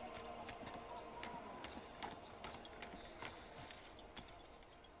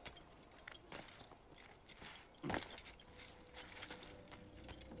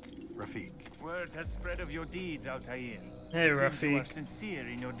 Rafik. Word has spread of your deeds, Altair. Hey, It seems Rafik. you are sincere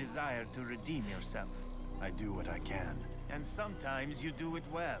in your desire to redeem yourself. I do what I can. And sometimes you do it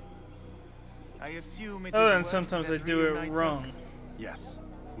well. I assume it Oh, is and work sometimes I that do it reunites wrong. us. Yes,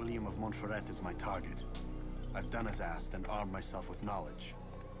 William of Montferrat is my target. I've done as asked and armed myself with knowledge.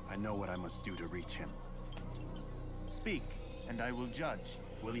 I know what I must do to reach him. Speak, and I will judge.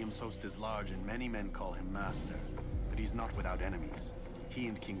 William's host is large and many men call him master, but he's not without enemies. He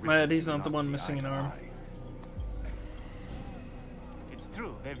and King Well, Richard he's do not the one see missing eye an to arm. eye. It's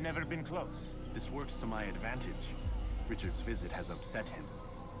true, they've never been close. This works to my advantage. Richard's visit has upset him.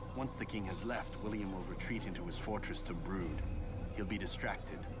 Once the king has left, William will retreat into his fortress to brood. He'll be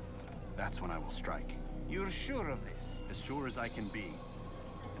distracted. That's when I will strike. You're sure of this? As sure as I can be.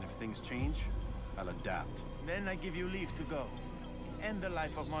 And if things change, I'll adapt. Then I give you leave to go. End the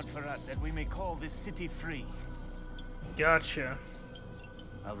life of Montferrat, that we may call this city free. Gotcha.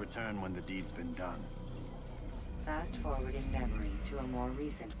 I'll return when the deed's been done. Fast forwarding memory to a more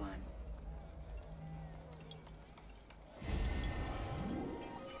recent one.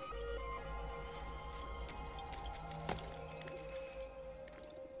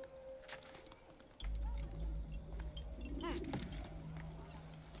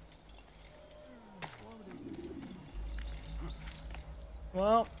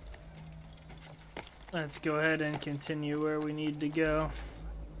 Well, let's go ahead and continue where we need to go.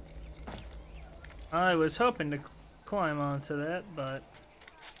 I was hoping to climb onto that, but...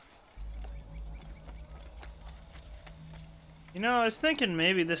 You know, I was thinking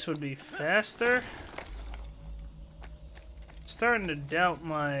maybe this would be faster. Starting to doubt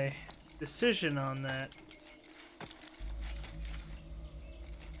my decision on that.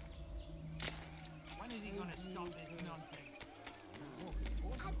 When is he gonna stop this nonsense?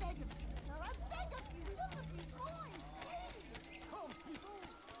 I beg of you, sir. I beg of you. Just a few coins,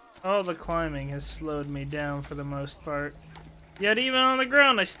 please. All the climbing has slowed me down for the most part. Yet even on the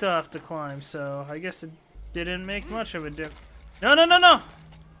ground I still have to climb, so I guess it didn't make much of a difference. No, no, no, no!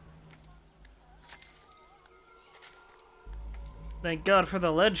 Thank God for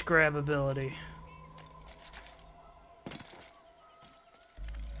the ledge grab ability.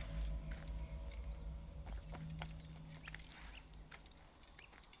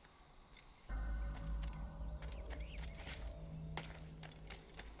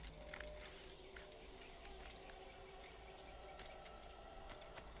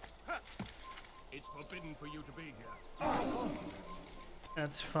 forbidden for you to be here.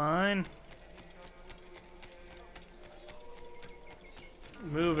 That's fine.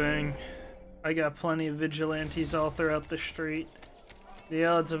 Moving. I got plenty of vigilantes all throughout the street. The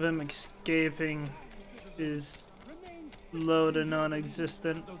odds of him escaping is low to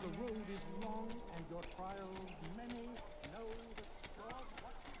non-existent. Though the road is long and your trials many, know that God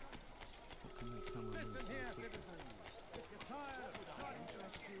Listen here, citizens. If you're tired of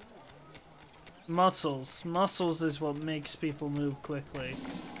Muscles. Muscles is what makes people move quickly.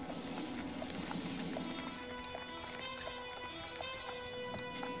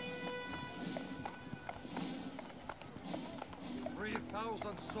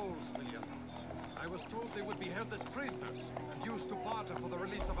 3,000 souls, William. I was told they would be held as prisoners and used to barter for the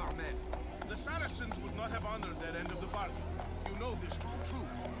release of our men. The Saracens would not have honored their end of the bargain. You know this to be true.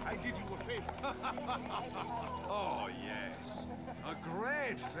 I did you a favor. Oh, yes. A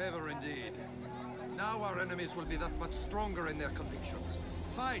great favor indeed. Now our enemies will be that much stronger in their convictions.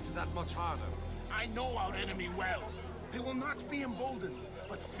 Fight that much harder. I know our enemy well. They will not be emboldened,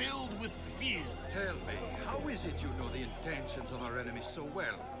 but filled with fear. Tell me, how is it you know the intentions of our enemies so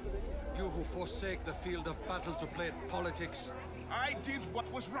well? You who forsake the field of battle to play at politics. I did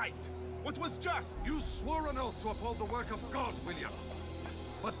what was right, what was just. You swore an oath to uphold the work of God, William.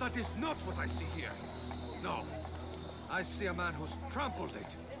 But that is not what I see here. No. I see a man who's trampled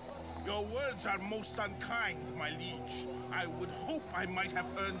it. Your words are most unkind, my liege. I would hope I might have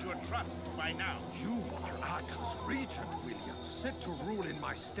earned your trust by now. You are Acca's regent, William, set to rule in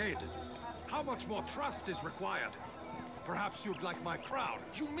my stead. How much more trust is required? Perhaps you'd like my crown.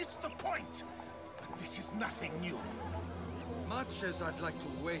 You missed the point. But this is nothing new. Much as I'd like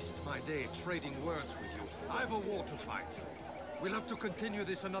to waste my day trading words with you, I've a war to fight. We'll have to continue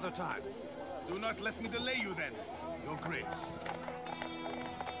this another time. Do not let me delay you then, Your Grace.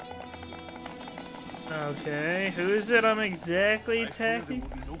 Okay, who is it I'm exactly attacking? There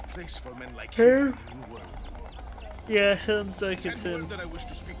will be no place for men like you in the new world. Yeah, sounds like it's Send him. word that I wish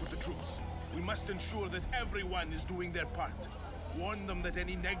to speak with the troops. We must ensure that everyone is doing their part. Warn them that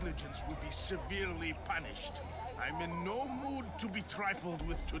any negligence will be severely punished. I'm in no mood to be trifled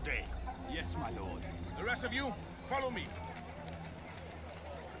with today. Yes, my lord. The rest of you, follow me.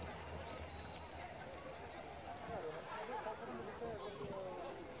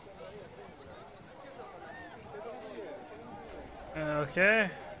 Okay.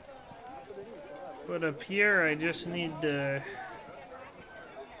 But up here, I just need to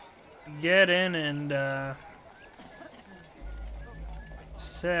get in and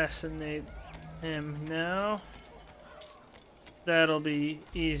assassinate him now. That'll be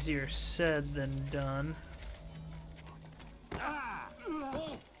easier said than done.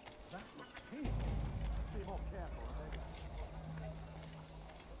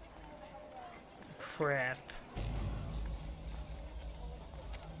 Crap.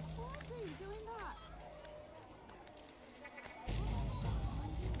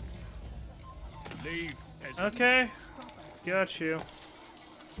 Leave. Okay, got you.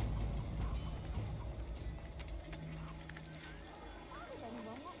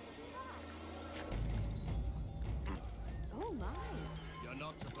 Oh my. You're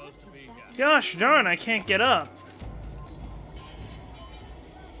not supposed to be here. Gosh darn, I can't get up.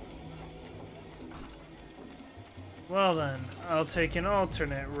 Well then, I'll take an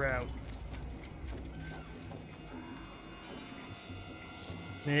alternate route.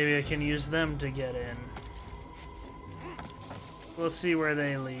 Maybe I can use them to get in. We'll see where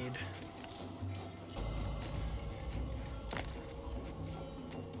they lead.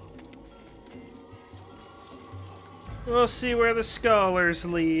 We'll see where the scholars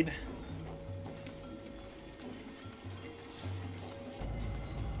lead.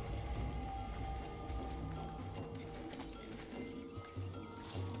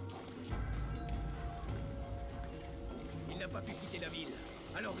 Il n'a pas pu quitter la ville.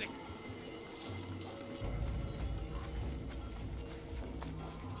 Alors,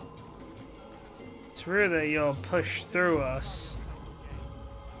 It's weird that y'all push through us.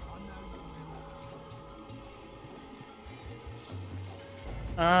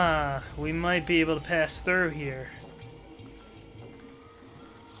 Ah, we might be able to pass through here.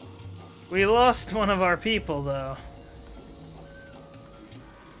 We lost one of our people, though.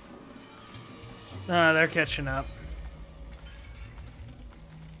 Ah, they're catching up.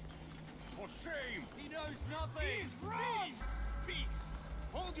 For shame! He knows nothing! He's wrong! Peace!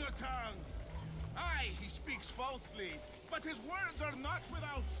 Hold your tongue! Aye, he speaks falsely, but his words are not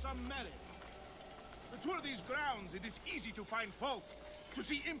without some merit. To tour these grounds, it is easy to find fault, to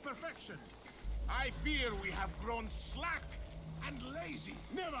see imperfection. I fear we have grown slack, and lazy.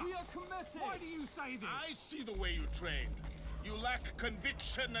 Never! We are committed! Why do you say this? I see the way you trained. You lack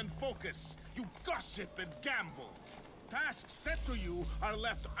conviction and focus. You gossip and gamble. Tasks set to you are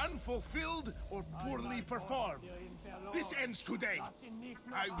left unfulfilled or poorly performed. This ends today.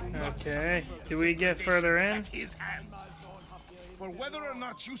 I will not Okay, do we get further in? at his hands. For whether or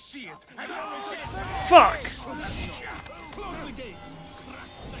not you see it, and fuck! Close the gates.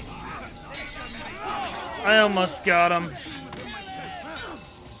 I almost got him.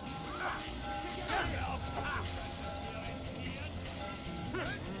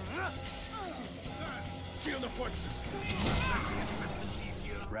 Seal the fortress.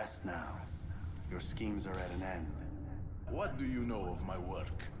 Rest now. Your schemes are at an end. What do you know of my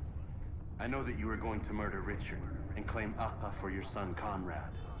work? I know that you are going to murder Richard and claim Akka for your son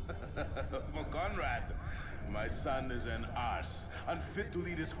Conrad. For Conrad, my son is an arse, unfit to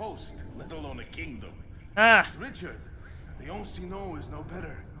lead his host, let alone a kingdom. Richard, the Oncino is no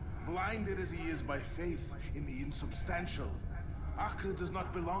better, blinded as he is by faith in the insubstantial. Acre does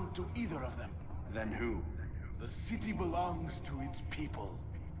not belong to either of them. Then who? The city belongs to its people.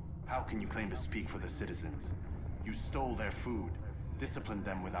 How can you claim to speak for the citizens? You stole their food, disciplined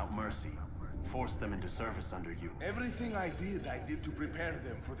them without mercy, forced them into service under you. Everything I did to prepare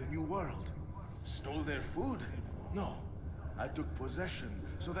them for the new world. Stole their food? No. I took possession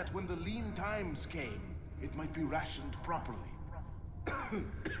so that when the lean times came, it might be rationed properly.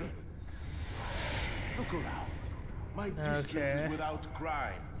 Look around. My district is without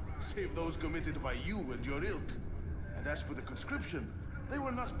crime, save those committed by you and your ilk. And as for the conscription, they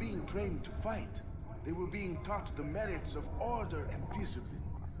were not being trained to fight. They were being taught the merits of order and discipline.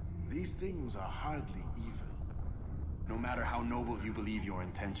 These things are hardly evil. No matter how noble you believe your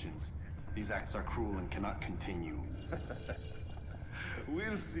intentions, these acts are cruel and cannot continue.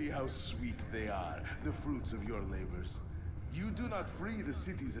 We'll see how sweet they are, the fruits of your labors. You do not free the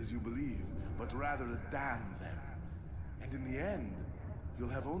cities as you believe, but rather damn them. And in the end, you'll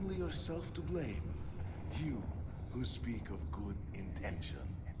have only yourself to blame. You who speak of good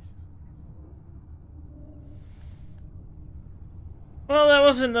intentions. Well, that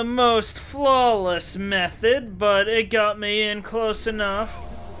wasn't the most flawless method, but it got me in close enough.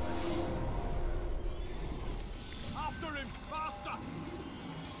 After him, faster!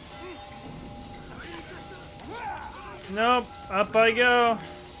 Nope, up I go.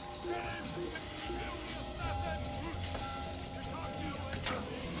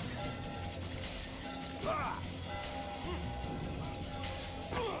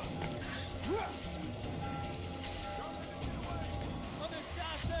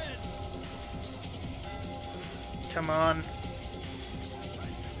 Come on.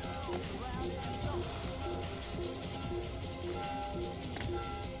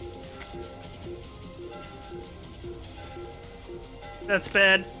 That's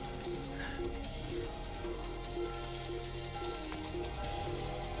bad.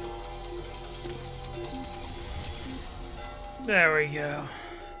 There we go.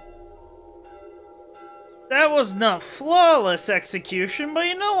 That was not flawless execution, but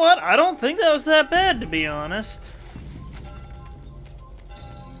you know what? I don't think that was that bad, to be honest.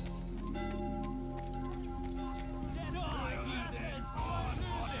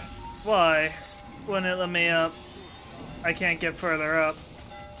 Why? Wouldn't it let me up? I can't get further up.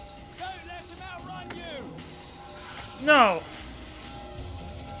 Don't let him outrun you! No!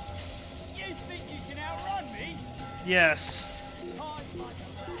 You think you can outrun me? Yes.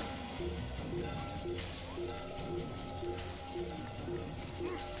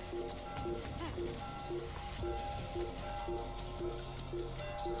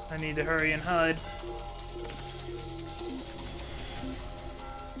 I need to hurry and hide.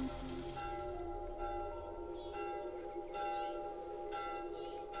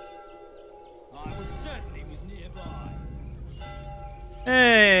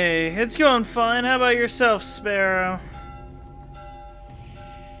 Hey, it's going fine. How about yourself, Sparrow?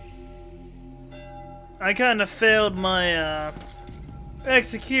 I kind of failed my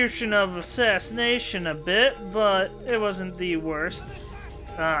execution of assassination a bit, but it wasn't the worst.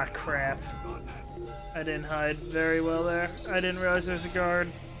 Ah, crap. I didn't hide very well there. I didn't realize there's a guard.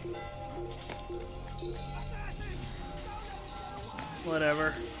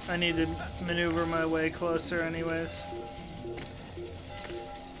 Whatever. I need to maneuver my way closer anyways.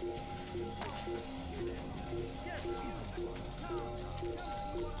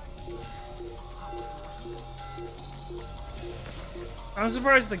 I'm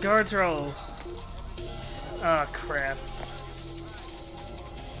surprised the guards are all... Ah, crap.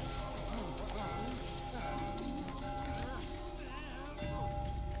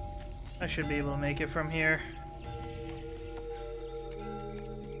 I should be able to make it from here.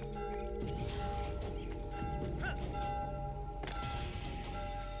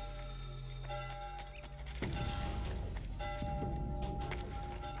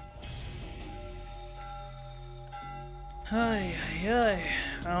 Ay, ay, ay.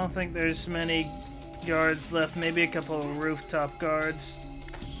 I don't think there's many guards left. Maybe a couple of rooftop guards.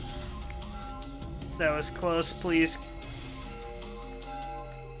 That was close, please.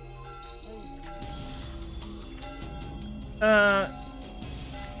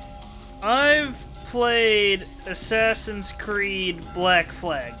 I've played Assassin's Creed Black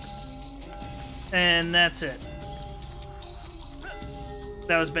Flag. And that's it.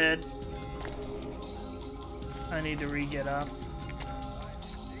 That was bad. I need to re-get up.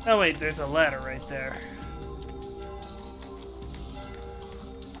 Oh wait, there's a ladder right there.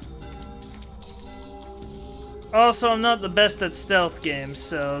 Also, I'm not the best at stealth games,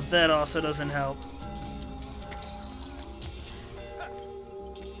 so that also doesn't help.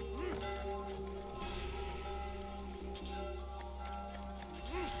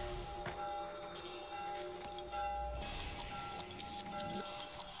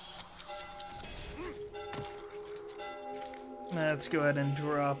 Let's go ahead and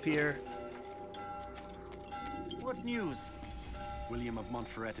drop here. What news? William of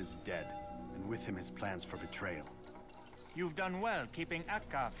Montferrat is dead, and with him his plans for betrayal. You've done well keeping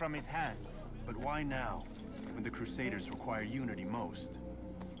Akka from his hands. But why now, when the Crusaders require unity most?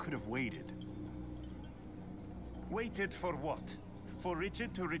 Could have waited. Waited for what? For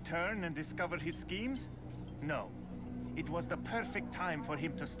Richard to return and discover his schemes? No. It was the perfect time for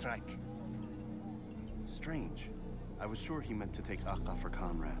him to strike. Strange. I was sure he meant to take Akka for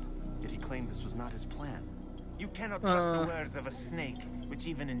Conrad, yet he claimed this was not his plan. You cannot trust the words of a snake, which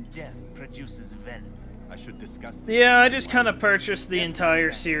even in death produces venom. I should discuss this. Yeah, I just kind of purchased the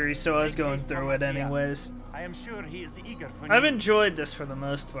entire series, so I was going through it anyways. I am sure he is eager for I've enjoyed this for the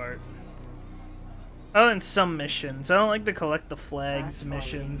most part. Other than some missions. I don't like the collect the flags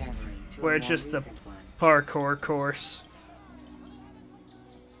missions, where it's just a parkour course.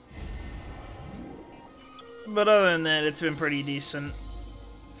 But other than that, it's been pretty decent.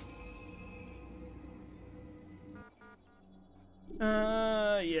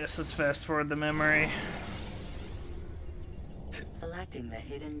 Yes, let's fast forward the memory. Selecting the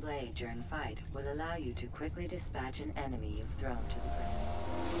hidden blade during fight will allow you to quickly dispatch an enemy you've thrown to the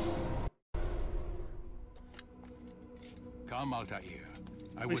ground. Come, Altair.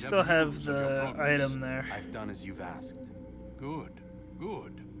 We still have the item there. I've done as you've asked. Good,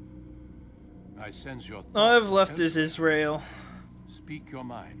 good. I sense your thoughts. All I've left is Israel. Speak your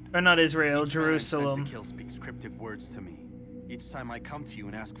mind. Or not Israel, Each man I'm Jerusalem. sent to kill speaks cryptic words to me. Each time I come to you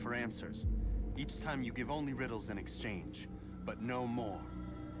and ask for answers. Each time you give only riddles in exchange, but no more.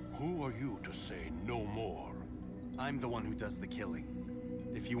 Who are you to say no more? I'm the one who does the killing.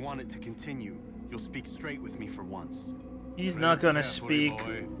 If you want it to continue, you'll speak straight with me for once. He's not gonna speak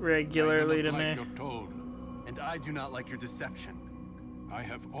regularly to me. And I do not like your deception. I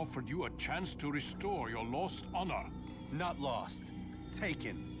have offered you a chance to restore your lost honor. Not lost.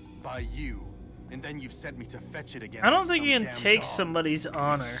 Taken. By you. And then you've sent me to fetch it again. I don't like think some you can damn take dog. somebody's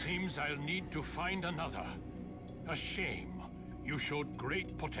honor. It seems I'll need to find another. A shame. You showed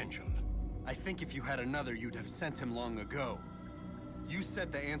great potential. I think if you had another, you'd have sent him long ago. You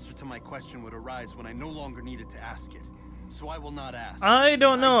said the answer to my question would arise when I no longer needed to ask it. So I will not ask. I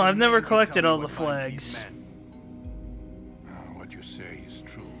don't know. I've never demand you collected tell me all the what binds these flags. men. What you say is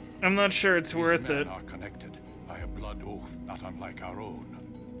true. I'm not sure it's worth These men it. are connected by a blood oath not unlike our own.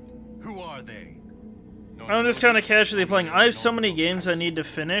 Who are they? I'm just kind of casually playing. I have so many games I need to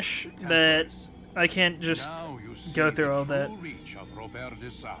finish that I can't just go through all that. Reach of Robert de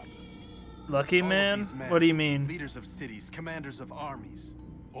Sade. Lucky All of man? these men, What do you mean? Leaders of cities, commanders of armies.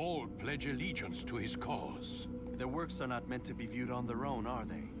 All pledge allegiance to his cause. Their works are not meant to be viewed on their own, are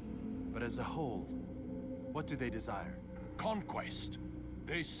they? But as a whole, what do they desire? Conquest.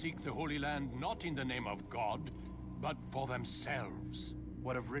 They seek the Holy Land not in the name of God, but for themselves.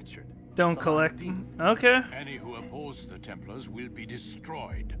 What of Richard? Don't collect. Okay. Any who oppose the Templars will be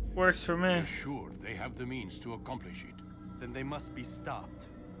destroyed. Works for me. Be assured they have the means to accomplish it. Then they must be stopped.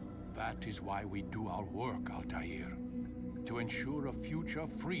 That is why we do our work, Altair. To ensure a future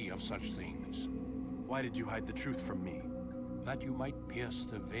free of such things. Why did you hide the truth from me? That you might pierce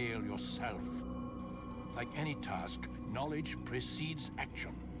the veil yourself. Like any task, knowledge precedes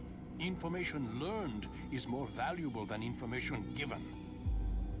action. Information learned is more valuable than information given.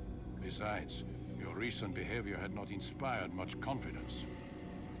 Besides, your recent behavior had not inspired much confidence.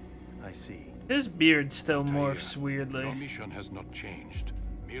 I see. His beard still morphs weirdly. Your mission has not changed.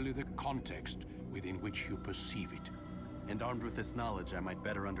 Merely the context within which you perceive it. And armed with this knowledge, I might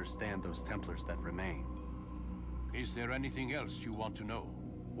better understand those Templars that remain. Is there anything else you want to know?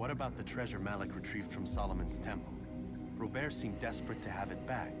 What about the treasure Malik retrieved from Solomon's temple? Robert seemed desperate to have it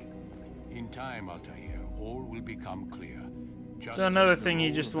back. In time, Altair, all will become clear. Just So another as the thing you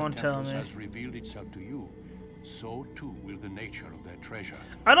role just of the won't tell Templars me. has revealed itself to you, so too will the nature of their treasure.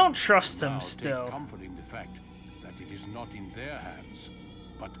 I don't trust Now him still. take comfort in the fact that it is not in their hands,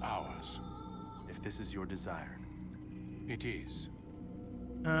 but ours. If this is your desire. It is.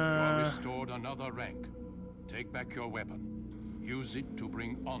 You are restored another rank. Take back your weapon. Use it to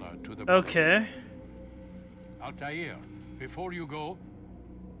bring honor to the Okay. Altair, before you go...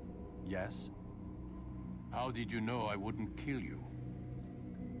 Yes? How did you know I wouldn't kill you?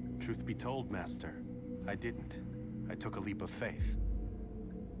 Truth be told, Master, I didn't. I took a leap of faith.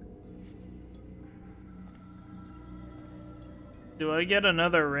 Do I get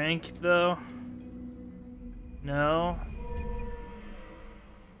another rank, though? No.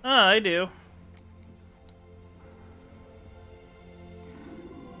 Ah, I do.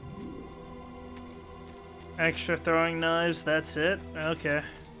 Extra throwing knives, that's it? Okay.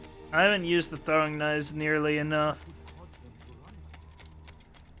 I haven't used the throwing knives nearly enough.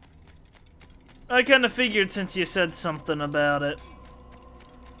 I kind of figured since you said something about it.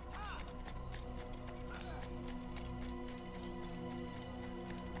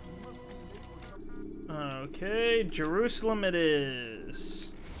 Okay, Jerusalem it is.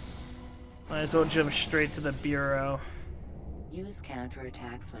 Might as well jump straight to the Bureau. Use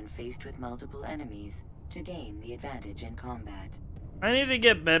counterattacks when faced with multiple enemies to gain the advantage in combat. I need to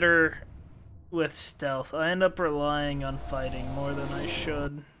get better with stealth. I end up relying on fighting more than I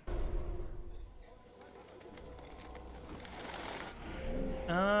should.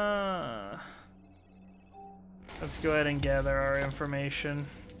 Let's go ahead and gather our information.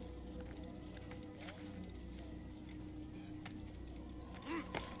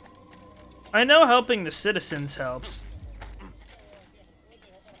 I know helping the citizens helps.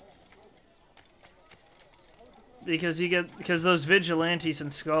 Because those vigilantes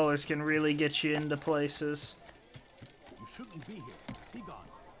and scholars can really get you into places. You shouldn't be here. Be gone.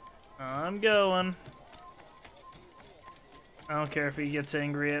 I'm going. I don't care if he gets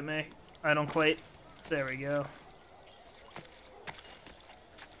angry at me. I don't quite. There we go.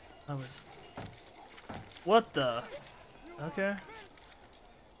 I was... What the? Okay.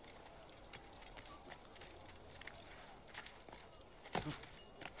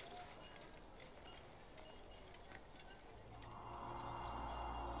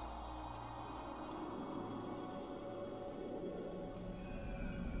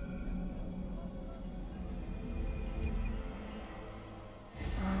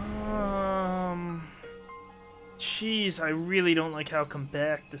 Jeez, I really don't like how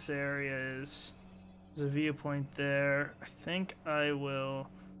compact this area is. There's a viewpoint there. I think I will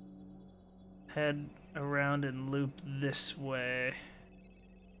head around and loop this way.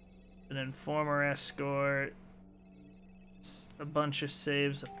 An informer escort. A bunch of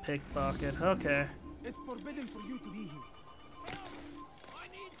saves, a pickpocket. Okay. It's forbidden for you to be here. I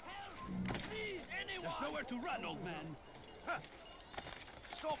need help! Please, anyone! There's nowhere to run, old man. Huh.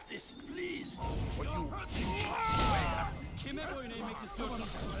 Stop this, please! What you...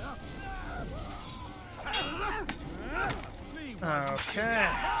 Okay.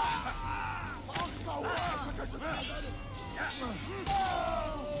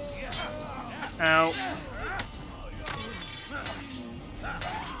 Ow.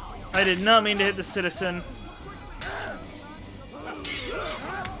 I did not mean to hit the citizen.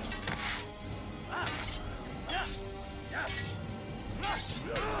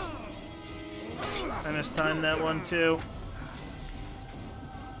 I mistimed that one too.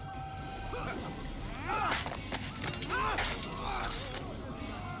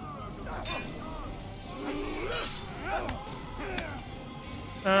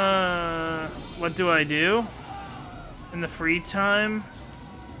 What do I do? In the free time?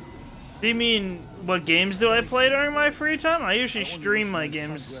 Do you mean, what games do I play during my free time? I usually stream my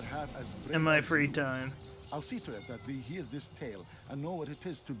games in my free time. I'll see to it that we hear this tale and know what it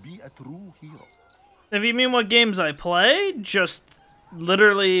is to be a true hero. If you mean what games I play, just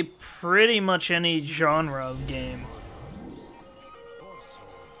literally pretty much any genre of game.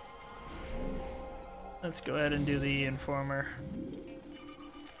 Let's go ahead and do the Informer.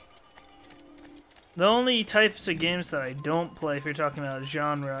 The only types of games that I don't play, if you're talking about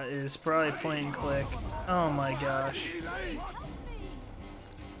genre, is probably point and click. Oh my gosh.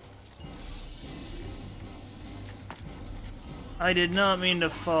 I did not mean to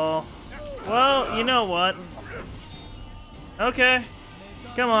fall. Well, you know what? Okay.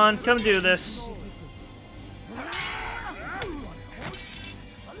 Come on, come do this.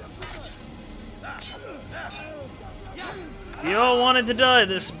 You all wanted to die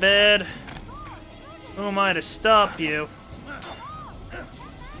this bad. Who am I to stop you?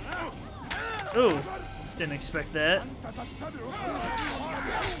 Ooh. Didn't expect that.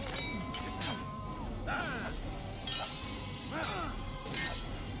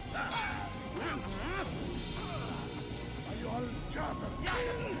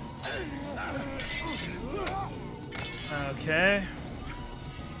 Okay.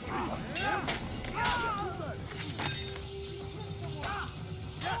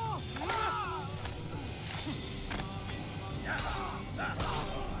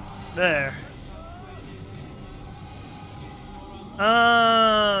 There.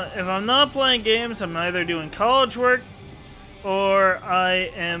 If I'm not playing games, I'm either doing college work or I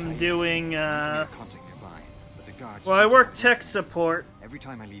am doing, well, I work tech support. Every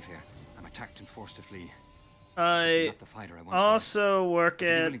time I leave here, I'm attacked and forced to flee. I also work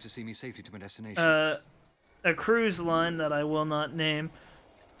at to see me safely to my destination. a cruise line that I will not name.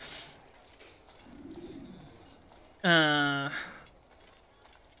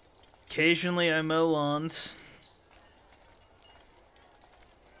 Occasionally I mow lawns.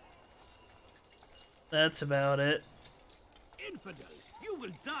 That's about it. Infidel, you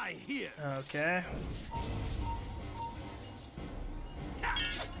will die here. Okay.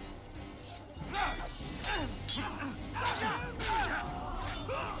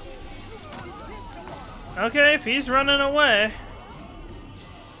 Okay, if he's running away.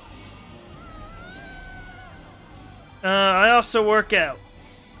 I also work out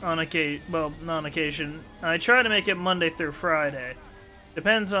on occasion. Well, not on occasion. I try to make it Monday through Friday.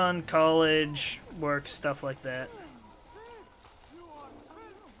 Depends on college, work, stuff like that.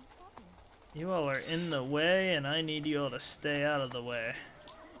 You all are in the way, and I need you all to stay out of the way.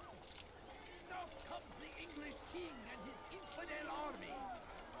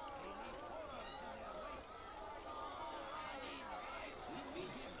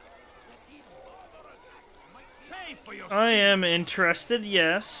 I am interested,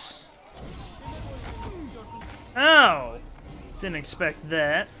 yes. Ow! Didn't expect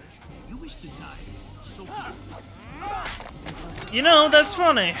that. You know, that's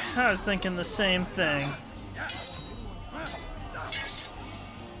funny. I was thinking the same thing.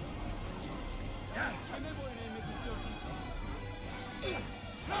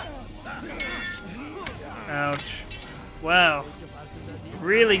 Ouch. Wow.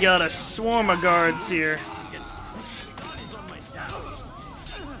 Really got a swarm of guards here.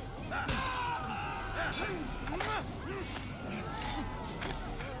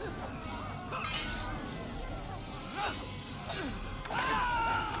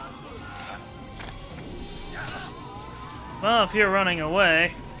 Well, if you're running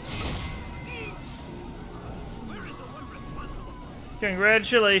away.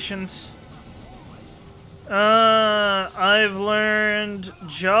 Congratulations. I've learned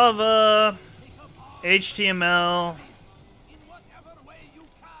Java, HTML, I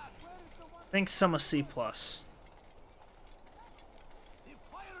think some of C++.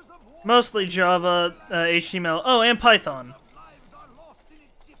 Mostly Java, HTML, oh, and Python.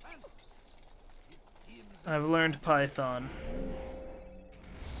 I've learned Python.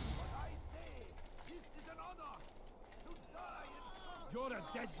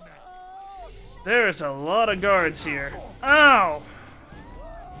 There's a lot of guards here. Ow!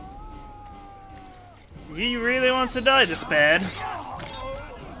 He really wants to die this bad.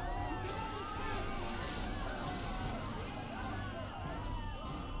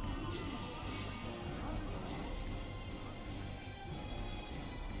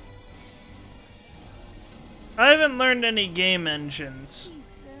 I haven't learned any game engines.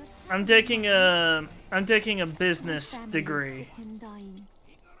 I'm taking a business degree.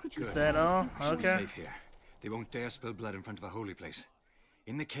 Is that all? Okay. Safe here. They won't dare spill blood in front of a holy place.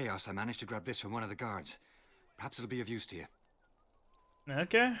 In the chaos, I managed to grab this from one of the guards. Perhaps it'll be of use to you.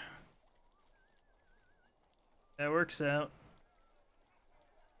 Okay. That works out.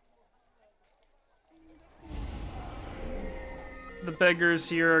 The beggars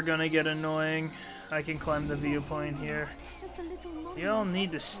here are gonna get annoying. I can climb the viewpoint here. Y'all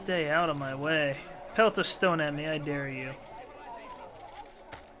need to stay out of my way. Pelt a stone at me, I dare you.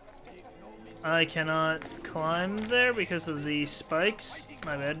 I cannot climb there because of the spikes.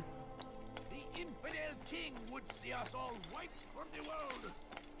 My bad. The infidel king would see us all wiped from the world.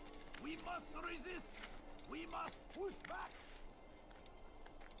 We must resist. We must push back.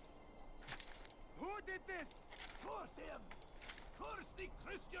 Who did this? Curse him. Curse the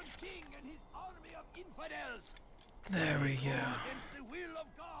Christian king and his army of infidels. There we go. Against the will of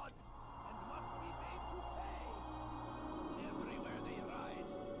God, and must be made to pay. Everywhere they ride,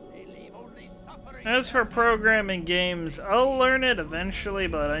 they leave only suffering. As for programming games, I'll learn it eventually,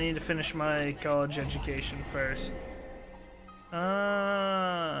 but I need to finish my college education first.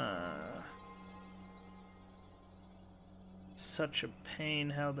 such a pain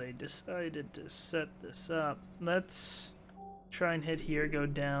how they decided to set this up. Let's try and hit here, go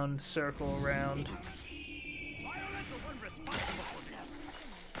down, circle around.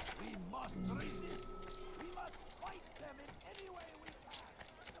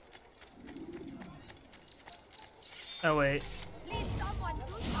 Oh wait.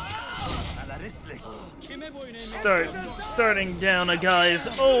 Starting down a guy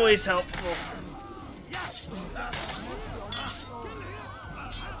is always helpful.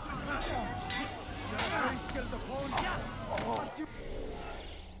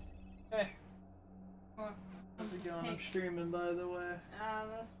 Hey. How's it going? I'm streaming, by the way.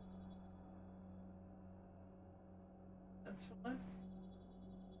 That's fine.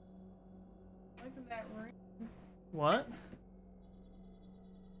 Look at that ring. What?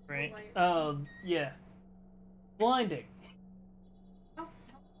 Right. Oh, yeah. Blinding. Oh,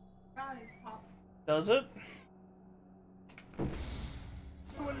 eyes pop. Does it? You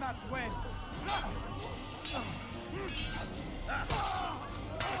will not win.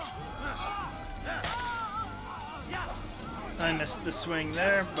 I missed the swing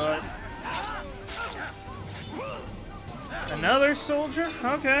there, but... Another soldier?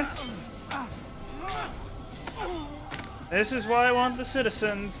 Okay. This is why I want the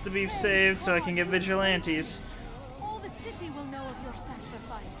citizens to be saved, so I can get vigilantes. All the city will know of your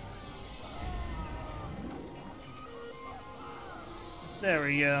sacrifice. There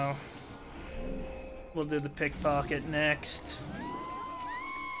we go. We'll do the pickpocket next.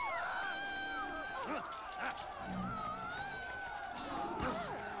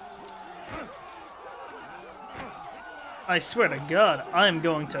 I swear to God, I'm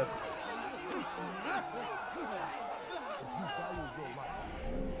going to...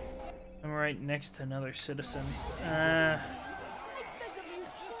 I'm right next to another citizen. I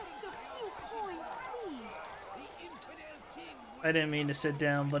didn't mean to sit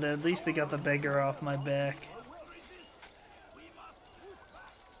down, but at least I got the beggar off my back.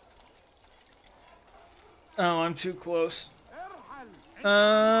 Oh, I'm too close.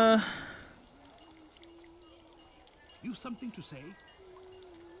 You've something to say?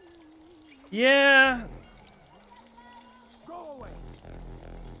 Yeah. Go away.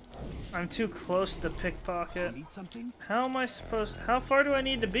 I'm too close to pickpocket. Need something? How am I supposed... How far do I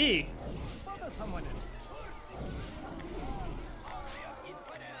need to be? Bother someone else.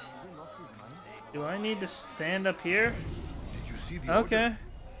 Do I need to stand up here? Did you see the Okay. order?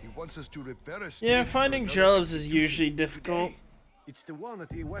 He wants us to repair a Yeah, stage for finding another jobs is execution. usually difficult. It's the one at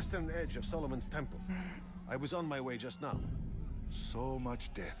the western edge of Solomon's Temple. I was on my way just now. So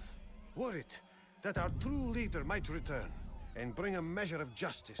much death. Worried that our true leader might return and bring a measure of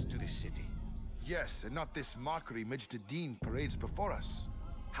justice to this city. Yes, and not this mockery Majd-Dean parades before us.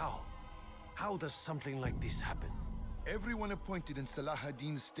 How? How does something like this happen? Everyone appointed in Salah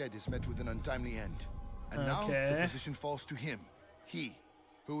ad-Din's stead is met with an untimely end. And now Okay. the position falls to him. He,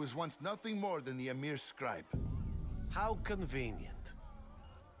 who was once nothing more than the Emir's scribe. How convenient.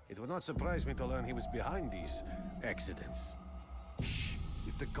 It would not surprise me to learn he was behind these accidents. Shh!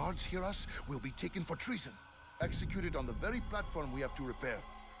 If the guards hear us, we'll be taken for treason. Executed on the very platform we have to repair.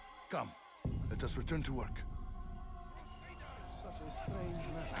 Come, let us return to work. Such a strange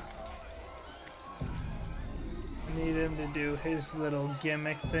matter. I need him to do his little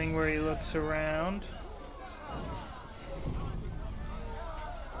gimmick thing where he looks around.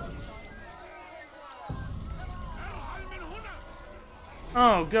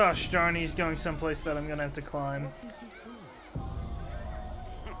 Oh gosh darn, he's going someplace that I'm gonna have to climb.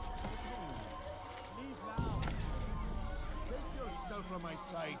 Take yourself from my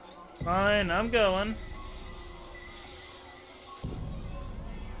sight. Fine, I'm going.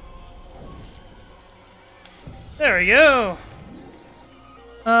 There we go.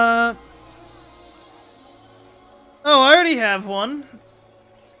 Oh, I already have one.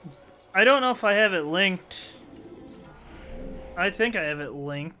 I don't know if I have it linked. I think I have it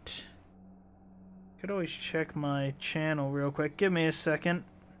linked. Could always check my channel real quick. Give me a second.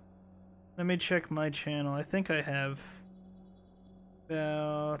 Let me check my channel. I think I have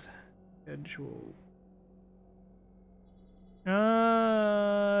about schedule.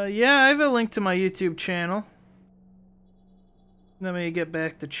 Yeah, I have a link to my YouTube channel. Let me get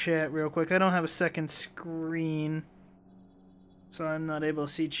back to chat real quick. I don't have a second screen, so I'm not able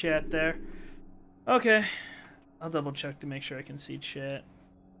to see chat there. Okay. I'll double check to make sure I can see chat.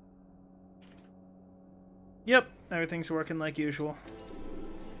 Yep, everything's working like usual.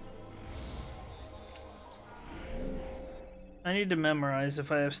 I need to memorize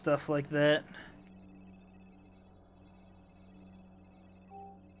if I have stuff like that.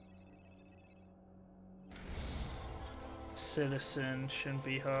 citizen shouldn't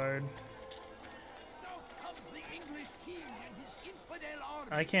be hard.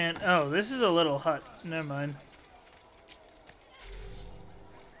 I can't. Oh, this is a little hut. Never mind.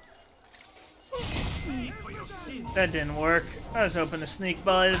 That didn't work. I was hoping to sneak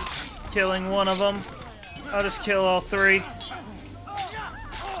by killing one of them. I'll just kill all three.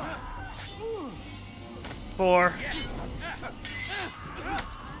 4.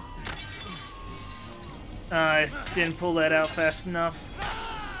 I didn't pull that out fast enough.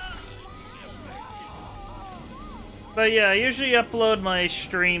 But yeah, I usually upload my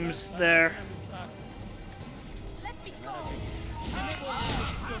streams there.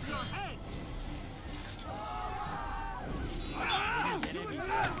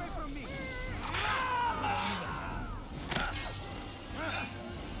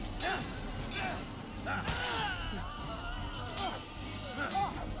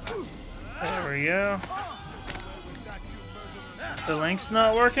 There we go. The link's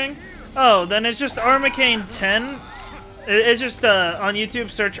not working? Oh, then it's just Armacane 10. It's just on YouTube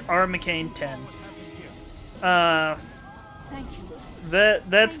search Armacane 10.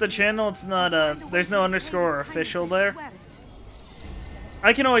 That's the channel. It's not there's no underscore or official there.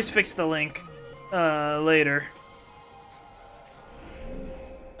 I can always fix the link later.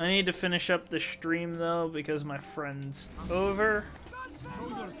 I need to finish up the stream though because my friend's over.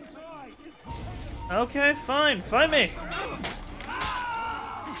 Okay, fine. Fight me.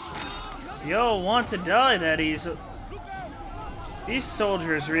 Yo, want to die that easy. These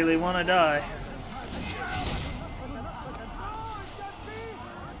soldiers really want to die.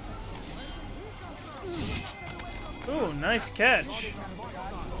 Ooh, nice catch.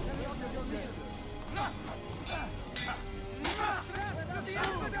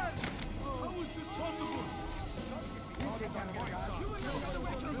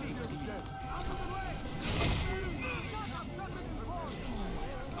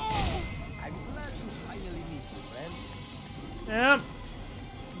 Yep.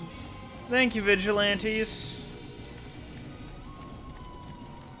 Thank you, vigilantes.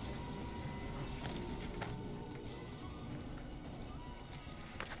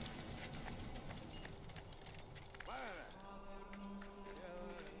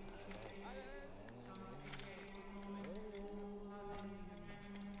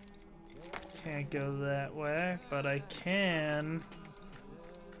 Can't go that way, but I can.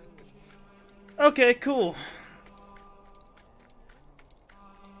 Okay, cool.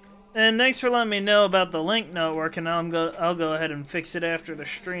 And thanks for letting me know about the link not working. I'll go ahead and fix it after the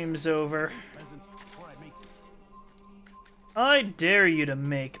stream's over. I dare you to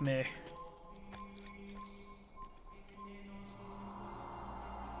make me.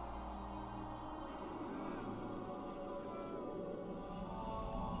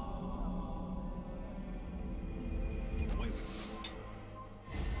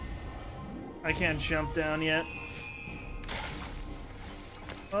 I can't jump down yet.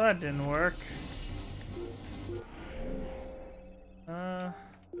 Well, that didn't work.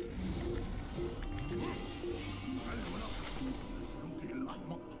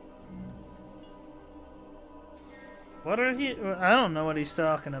 What are he? I don't know what he's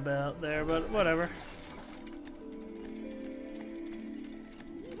talking about there, but whatever.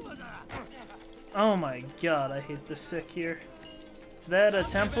 Oh my god, I hate the sick here. Is that a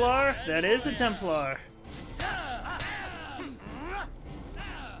Templar? That is a Templar.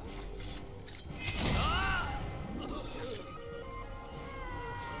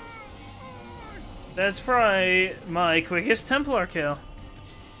 That's probably my quickest Templar kill.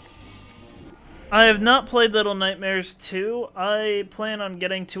 I have not played Little Nightmares 2. I plan on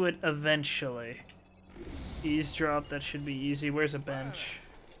getting to it eventually. Eavesdrop, that should be easy. Where's a bench?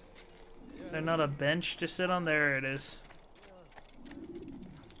 Is there not a bench to sit on? There it is.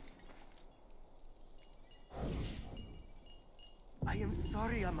 I am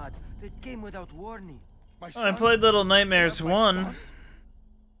sorry, Ahmad. They came without warning. I played Little Nightmares 1.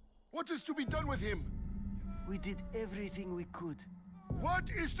 What is to be done with him? We did everything we could. What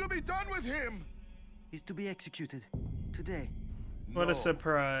is to be done with him? He's to be executed. Today. What a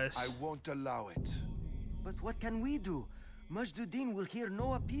surprise. I won't allow it. But what can we do? Majduddin will hear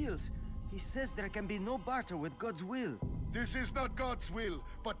no appeals. He says there can be no barter with God's will. This is not God's will,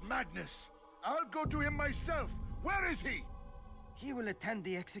 but madness. I'll go to him myself. Where is he? He will attend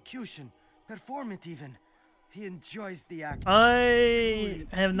the execution. Perform it even. He enjoys the act. I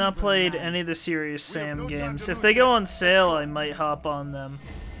have not played any of the Serious Sam games. If they go on sale, I might hop on them.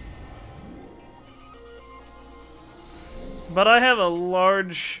 But I have a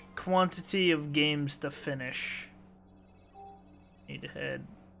large quantity of games to finish. Need to head.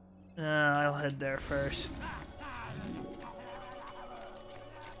 I'll head there first.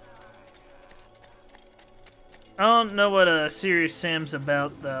 I don't know what Serious Sam's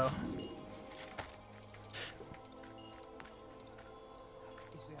about, though. Is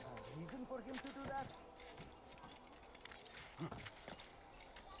there a reason for him to do that?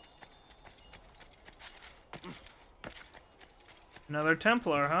 Another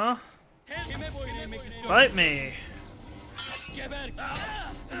Templar, huh? Fight me!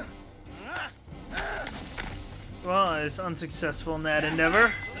 Well, I was unsuccessful in that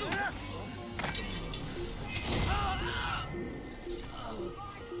endeavor.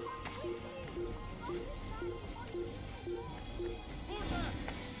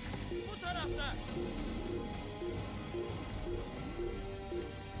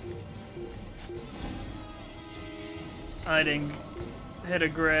 I didn't hit a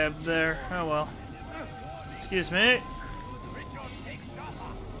grab there. Oh well. Excuse me.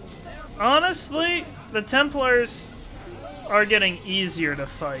 Honestly, the Templars are getting easier to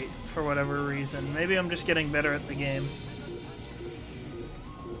fight for whatever reason. Maybe I'm just getting better at the game.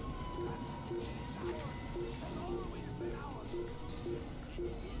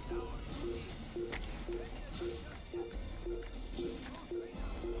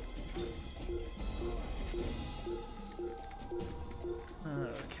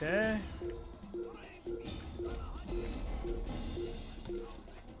 Okay.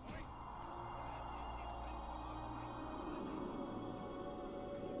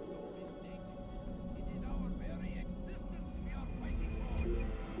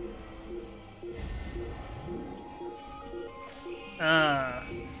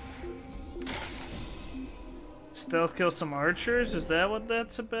 Stealth kill some archers? Is that what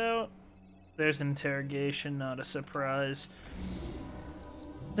that's about? There's an interrogation, not a surprise.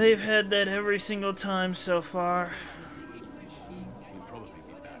 They've had that every single time so far.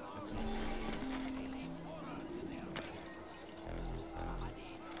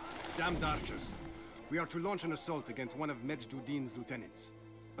 Damned archers. We are to launch an assault against one of Medjduddin's lieutenants.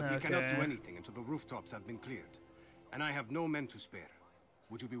 But we cannot do anything until the rooftops have been cleared. And I have no men to spare.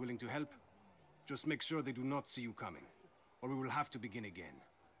 Would you be willing to help? Just make sure they do not see you coming, or we will have to begin again.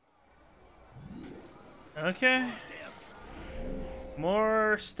 Okay.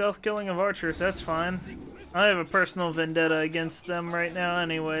 More stealth killing of archers, that's fine. I have a personal vendetta against them right now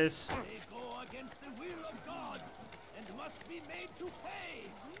anyways.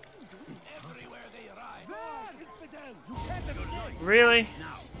 Really?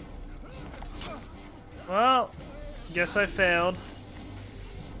 Well, guess I failed.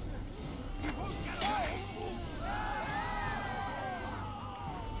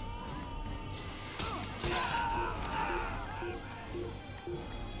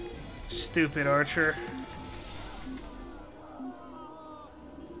 Stupid archer.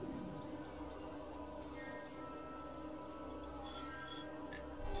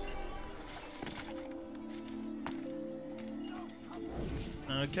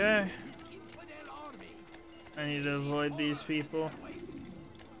 Okay. I need to avoid these people.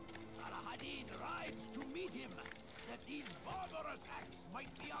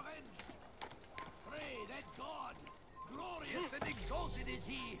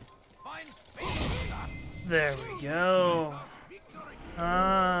 There we go.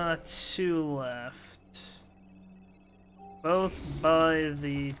 Two left. Both by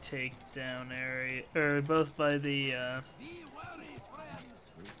the takedown area, or both by the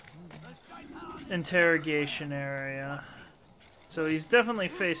interrogation area. So he's definitely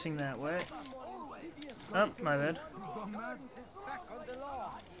facing that way. Oh, my bad.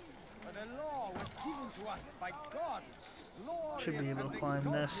 Should be able to climb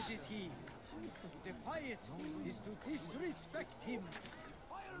this.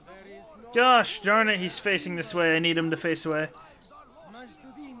 Gosh darn it, he's facing this way. I need him to face away.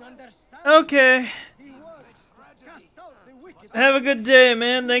 Okay. Have a good day,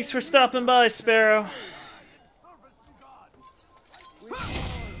 man. Thanks for stopping by, Sparrow. I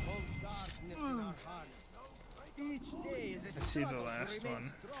see the last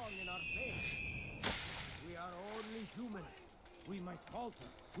one. We are only human. We might falter.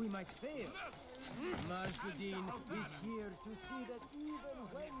 We might fail. Majduddin is here to see that even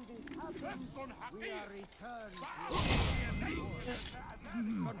when this happens, we are returned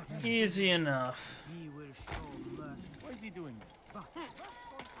to Easy enough. He will show mercy. What is he doing?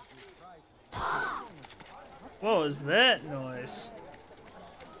 What was that noise?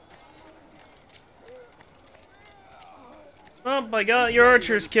 Oh, I got your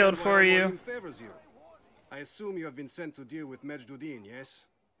archers killed for you. I assume you have been sent to deal with Medjduddin, yes?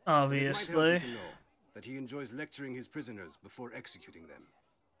 Obviously. It might help you to know that he enjoys lecturing his prisoners before executing them.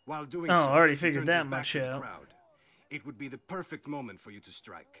 While doing I so, already he figured turns that his back much to the out. crowd. It would be the perfect moment for you to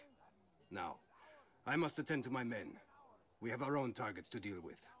strike. Now, I must attend to my men. We have our own targets to deal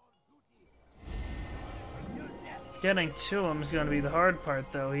with. Getting to him is going to be the hard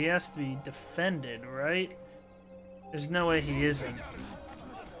part, though. He has to be defended, right? There's no way he isn't.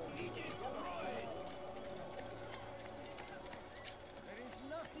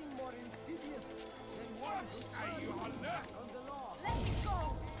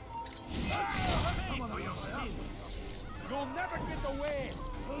 You'll never get away!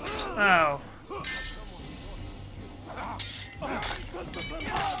 Ow.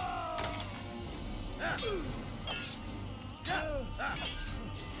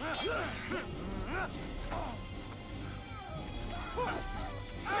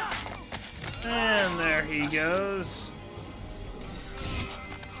 And there he goes.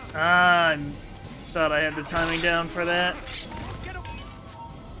 Ah, I thought I had the timing down for that.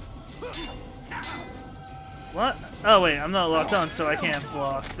 What? Oh wait, I'm not locked on, so I can't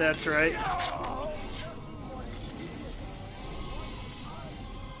block. That's right.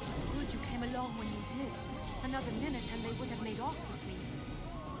 Good you came along when you did. Another minute and they would have made off with me.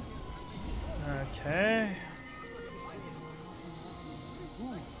 Okay.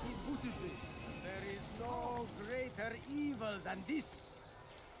 There is no greater evil than this.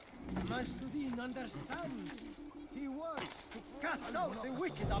 Mashdudin understands. He works to cast out the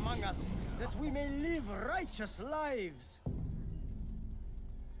wicked among us, that we may live righteous lives.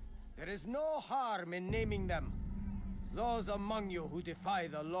 There is no harm in naming them. Those among you who defy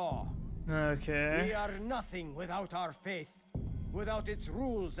the law. Okay. We are nothing without our faith, without its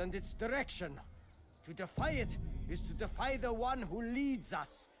rules and its direction. To defy it is to defy the one who leads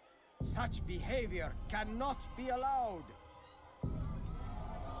us. Such behavior cannot be allowed.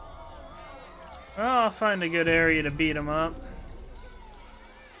 Well, I'll find a good area to beat him up.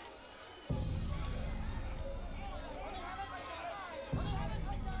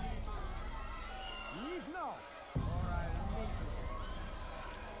 Leave now, or I'll make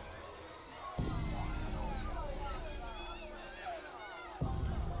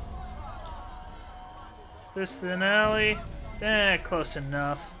Is this an alley? Eh, close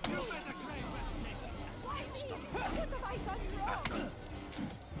enough.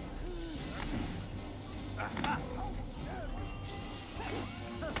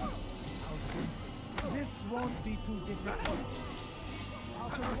 This won't be too difficult.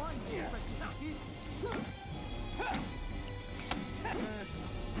 After one, expect to defeat.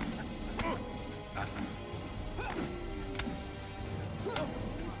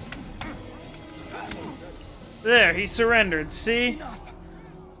 There, he surrendered, see?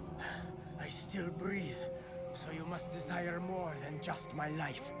 I still breathe, so you must desire more than just my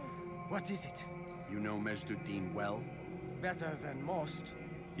life. What is it? You know Majduddin well? Better than most.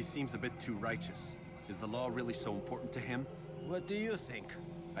 He seems a bit too righteous. Is the law really so important to him? What do you think?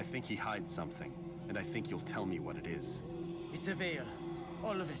 I think he hides something, and I think you'll tell me what it is. It's a veil.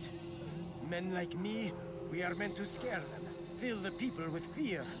 All of it. Men like me, we are meant to scare them, fill the people with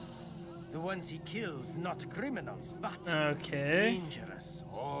fear. The ones he kills, not criminals, but dangerous,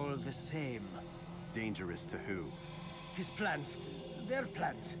 all the same. Dangerous to who? His plans, their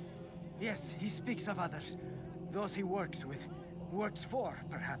plans. Yes, he speaks of others. Those he works with, works for,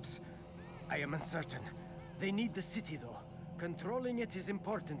 perhaps. I am uncertain. They need the city, though. Controlling it is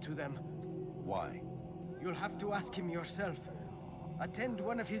important to them. Why? You'll have to ask him yourself. Attend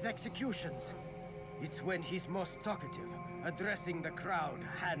one of his executions. It's when he's most talkative, addressing the crowd,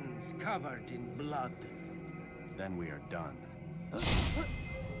 hands covered in blood. Then we are done.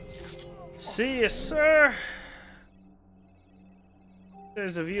 See you, sir.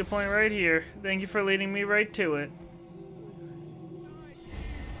 There's a viewpoint right here. Thank you for leading me right to it.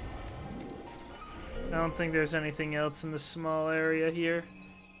 I don't think there's anything else in the small area here.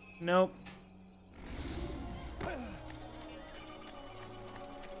 Nope.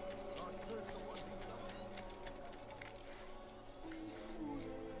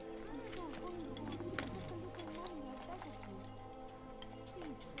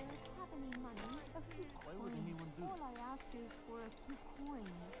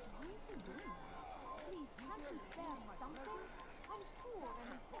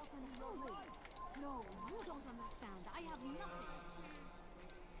 No, you don't understand. I have nothing.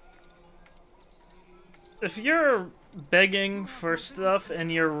 If you're begging for stuff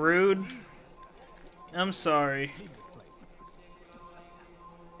and you're rude, I'm sorry.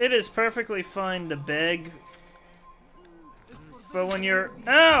 It is perfectly fine to beg, but when you're...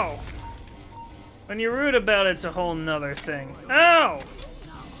 Ow! When you're rude about it, it's a whole nother thing. Ow!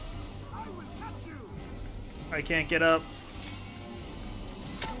 I can't get up.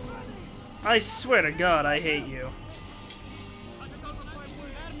 I swear to God, I hate you.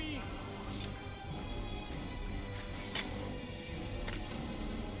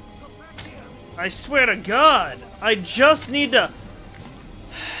 I swear to God, I just need to...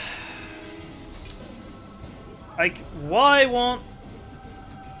 Like, why won't...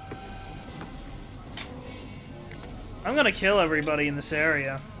 I'm gonna kill everybody in this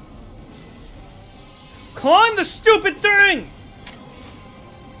area. Climb the stupid thing!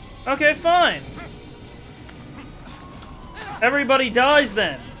 Okay, fine. Everybody dies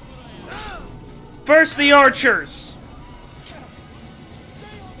then. First the archers.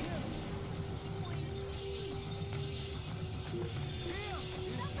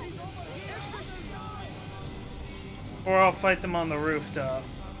 Or I'll fight them on the rooftop.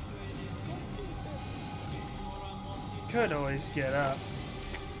 Could always get up.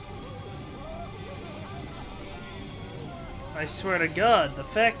 I swear to God, the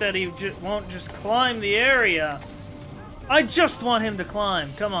fact that he won't just climb the area. I just want him to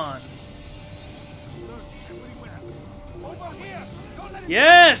climb. Come on.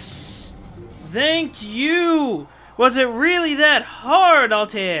 Yes! Thank you! Was it really that hard,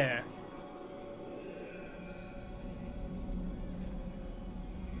 Altair?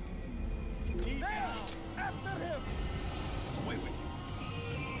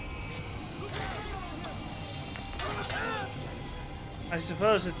 I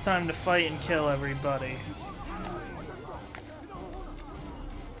suppose it's time to fight and kill everybody.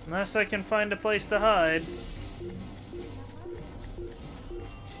 Unless I can find a place to hide.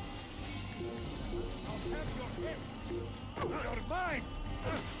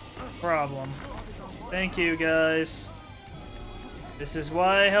 Problem. Thank you, guys. This is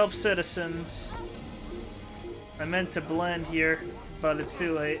why I help citizens. I meant to blend here, but it's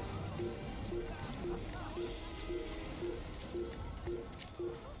too late.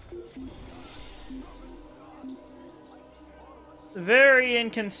 Very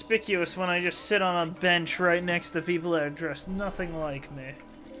inconspicuous when I just sit on a bench right next to people that are dressed nothing like me.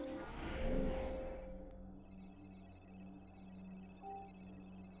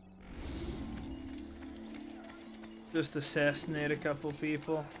 Just assassinate a couple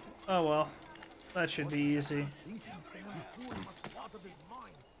people. Oh well, that should be easy.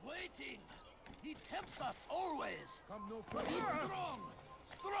 Waiting. He tempts us always. He's strong.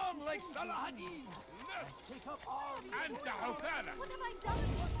 Strong like Salahadin. Take up arms. And What have I done?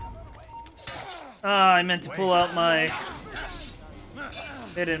 Ah, I meant to pull out my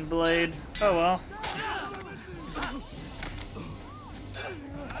hidden blade. Oh well.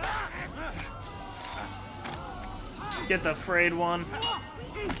 Get the frayed one.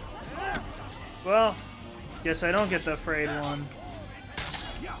 Well, guess I don't get the frayed one.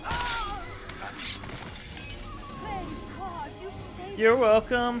 You're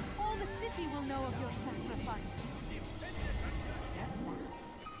welcome. All the city will know of your sacrifice.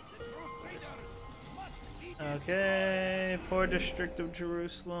 Okay, poor district of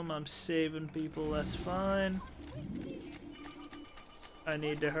Jerusalem. I'm saving people, that's fine. I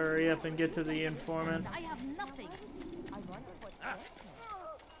need to hurry up and get to the informant. I have nothing. I wonder what.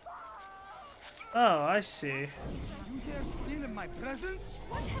 Oh, I see. You dare steal in my presence?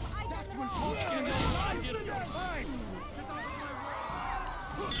 What have I That done will wrong? cost you your mind.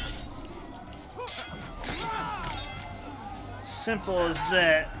 Simple as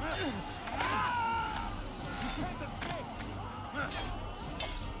that.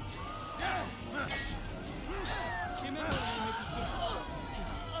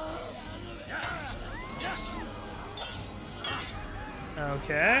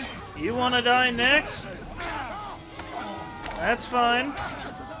 Okay, you want to die next? That's fine.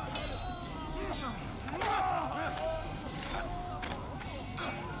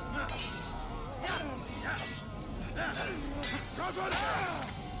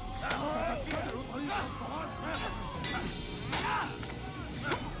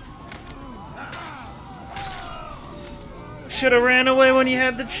 Should have ran away when you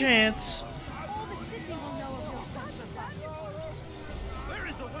had the chance. All the city will know of your sacrifice. Where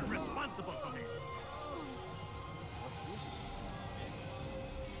is the one responsible for this?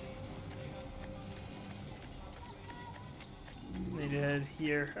 Need to head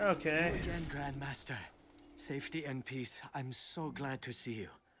here. Okay. Again, Grandmaster. Safety and peace. I'm so glad to see you.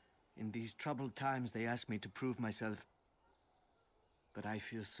 In these troubled times, they ask me to prove myself. But I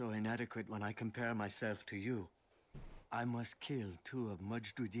feel so inadequate when I compare myself to you. I must kill 2 of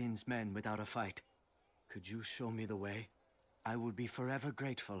Mujduddin's men without a fight. Could you show me the way? I will be forever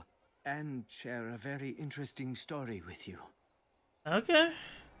grateful and share a very interesting story with you. Okay.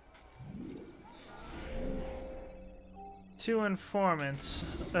 2 informants.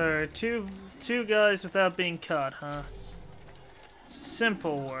 Or two guys without being caught, huh?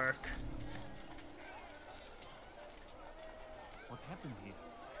 Simple work. What happened here?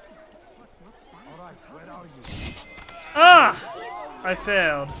 where are you? Ah! I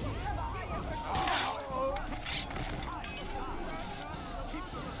failed.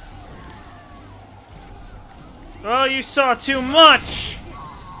 Oh, you saw too much!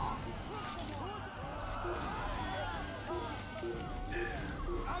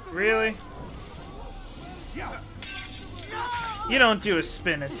 Really? You don't do a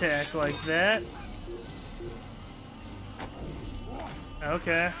spin attack like that.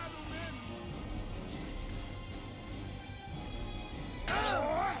 Okay.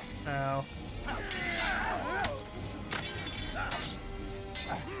 Ow.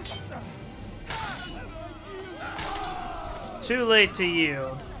 Too late to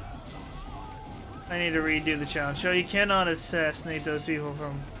yield. I need to redo the challenge. So you cannot assassinate those people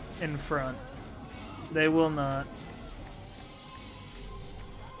from in front. They will not.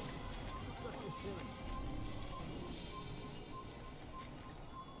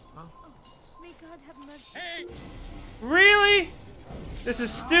 May God have mercy. Really? This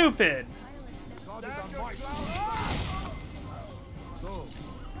is stupid. God is on my side. So,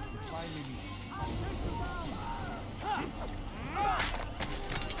 you finally meet.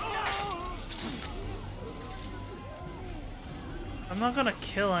 I'm not gonna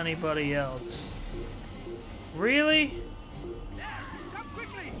kill anybody else. Really? Come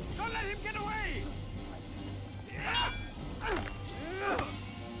quickly! Don't let him get away!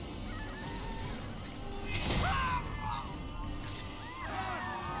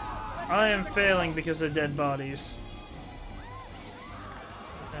 I am failing because of dead bodies.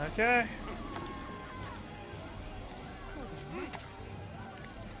 Okay.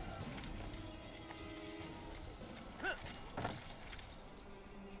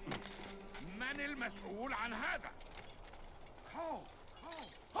 من المسؤول عن هذا؟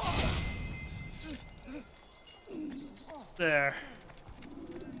 There.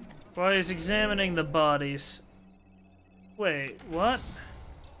 While he's examining the bodies. Wait, what?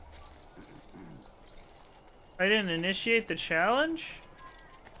 I didn't initiate the challenge?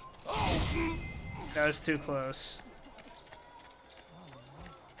 That was too close.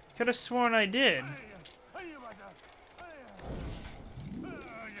 Could have sworn I did.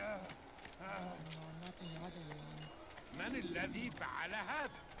 من الذي فعل هذا؟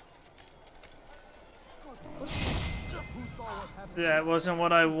 That wasn't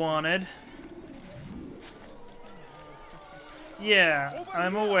what I wanted. Yeah,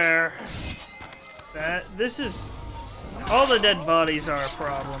 I'm aware. That this is all the dead bodies are a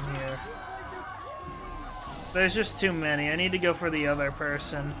problem here. There's just too many. I need to go for the other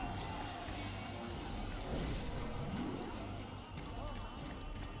person.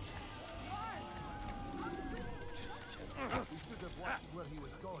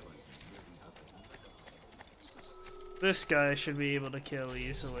 This guy should be able to kill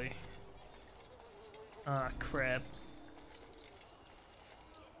easily. Ah, crap.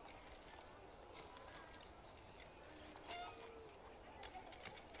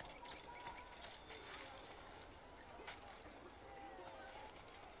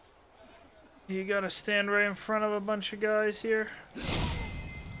 You gotta stand right in front of a bunch of guys here?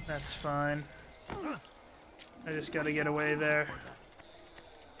 That's fine. I just gotta get away there.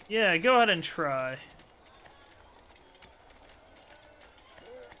 Yeah, go ahead and try.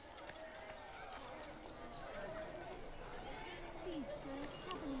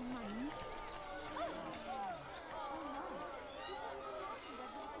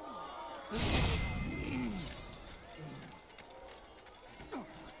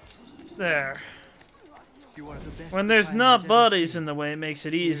 There. When there's not bodies in the way, it makes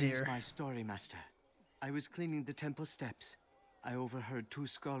it easier. My story, Master. I was cleaning the temple steps. I overheard two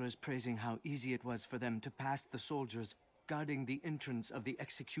scholars praising how easy it was for them to pass the soldiers guarding the entrance of the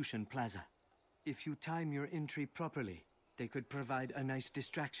execution plaza. If you time your entry properly, they could provide a nice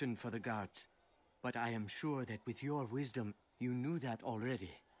distraction for the guards. But I am sure that with your wisdom, you knew that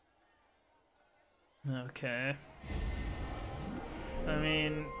already. Okay. I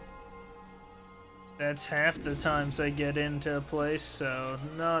mean, that's half the times I get into a place, so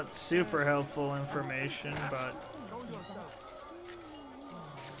not super helpful information, but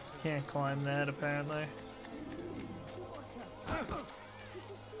can't climb that apparently.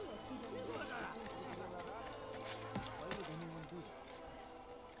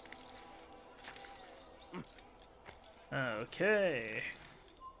 Okay.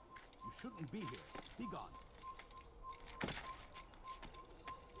 You shouldn't be here. Be gone.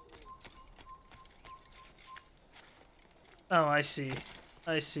 Oh, I see.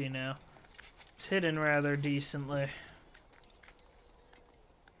 I see now. It's hidden rather decently.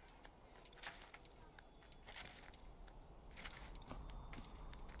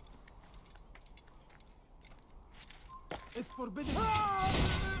 forbidden.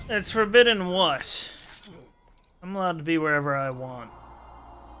 It's forbidden what? I'm allowed to be wherever I want.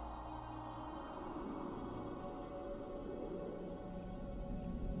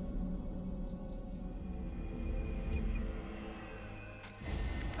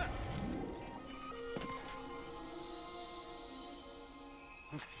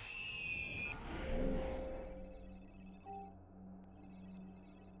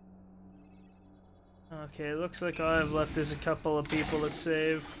 Okay, looks like all I've left is a couple of people to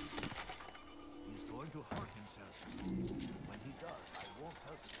save. He's going to hurt himself. When he does, I won't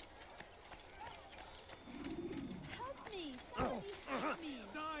help him. Help me!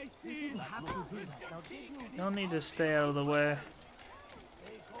 Die, Dean! Y'all need to stay out of the way.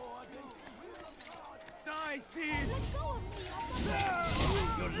 Die, Dean!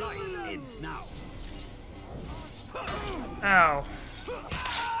 Your life ends now. Ow.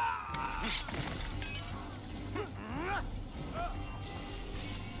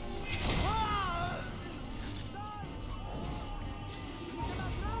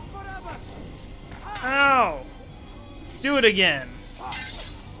 Ow! Do it again.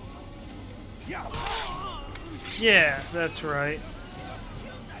 Yeah, that's right.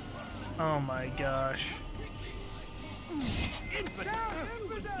 Oh my gosh.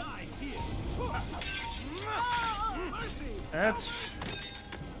 That's...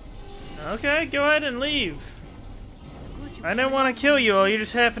 Okay, go ahead and leave. I didn't want to kill you all, you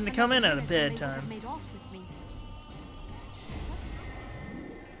just happened to come in at a bad time.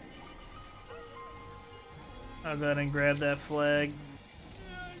 I'll go ahead and grab that flag.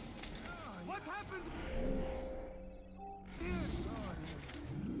 What happened?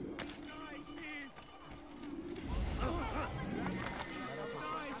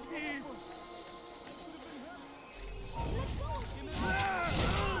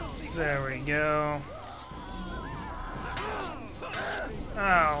 There we go.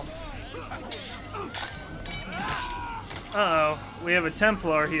 Ow. Uh-oh, we have a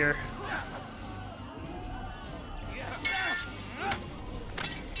Templar here.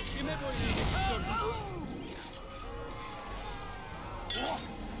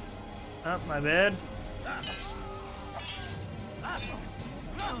 Oh, my bad.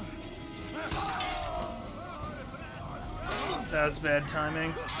 That was bad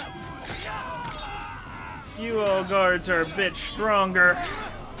timing. You all guards are a bit stronger.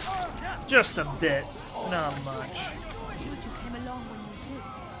 Just a bit, not much. You came along when you did.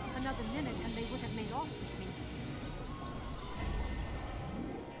 Another minute and they would have made off with me.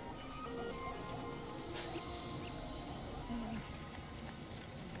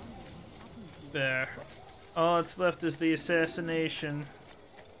 There. All that's left is the assassination.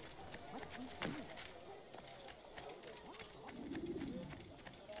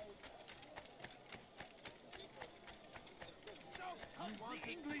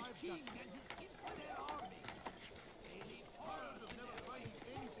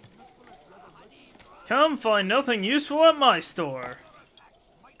 Come find nothing useful at my store.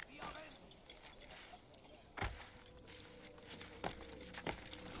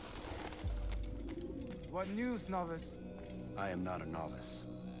 What news, novice? I am not a novice.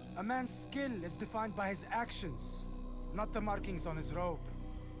 A man's skill is defined by his actions, not the markings on his robe.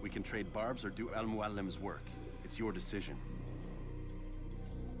 We can trade barbs or do Al-Muallim's work. It's your decision.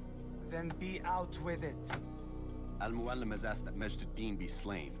 Then be out with it. Al-Muallim has asked that Majduddin be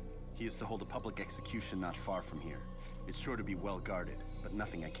slain. He is to hold a public execution not far from here. It's sure to be well guarded, but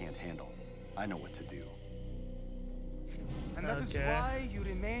nothing I can't handle. I know what to do. And that is why you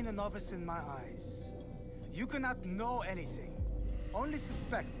remain a novice in my eyes. You cannot know anything, only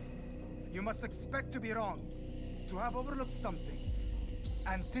suspect. You must expect to be wrong, to have overlooked something.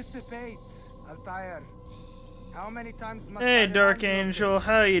 Anticipate, Altair. How many times must Hey, I Dark remind you of Angel, this?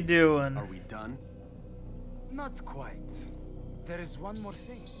 how you doing? Are we done? Not quite. There is one more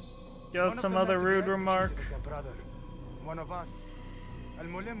thing. Got some other rude remark? Is a brother, one of us.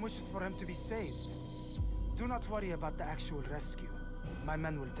 Al-Mulim wishes for him to be saved. Do not worry about the actual rescue. My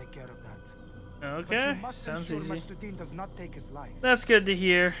men will take care of that. Okay, But you must sounds ensure easy. Majduddin does not take his life. That's good to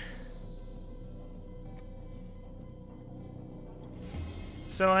hear.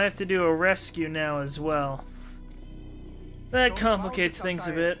 So I have to do a rescue now as well. That Don't complicates follow things this,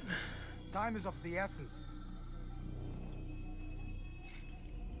 a Altair. bit. Time is of the essence.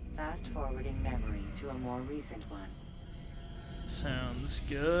 Fast forwarding memory to a more recent one. Sounds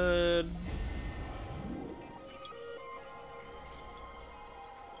good.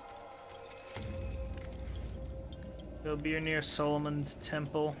 It'll be near Solomon's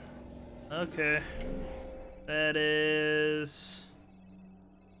Temple. Okay. That is...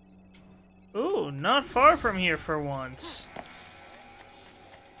 Ooh, not far from here for once.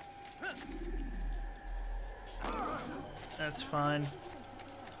 That's fine.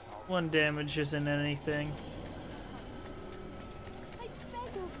 1 damage isn't anything.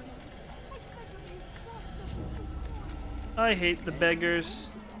 I hate the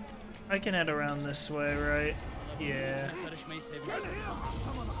beggars. I can head around this way, right? Yeah.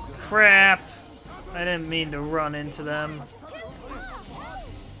 Crap! I didn't mean to run into them.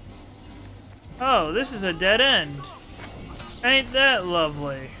 Oh, this is a dead end. Ain't that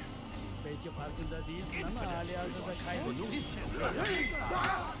lovely?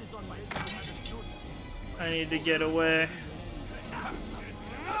 I need to get away.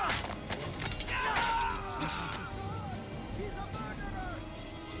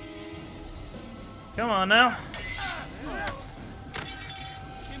 Come on now.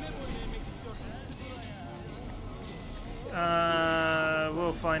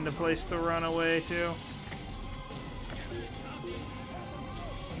 We'll find a place to run away to.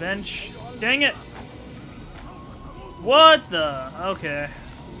 Bench. Dang it! What the? Okay.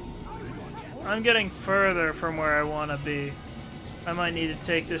 I'm getting further from where I want to be. I might need to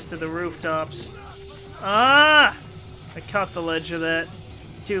take this to the rooftops. Ah! I caught the ledge of that.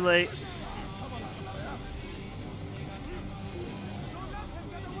 Too late.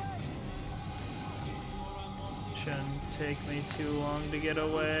 Shouldn't take me too long to get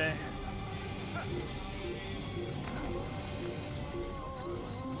away.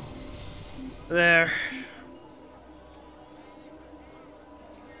 There.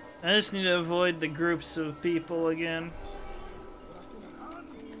 I just need to avoid the groups of people again.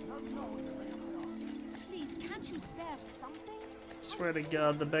 Please, can't you spare something? Swear to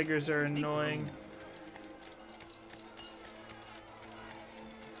God, the beggars are annoying.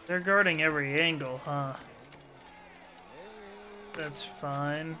 They're guarding every angle, huh? That's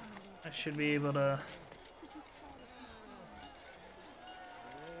fine. I should be able to...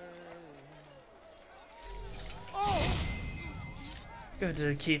 Good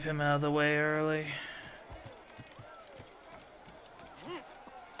to keep him out of the way early.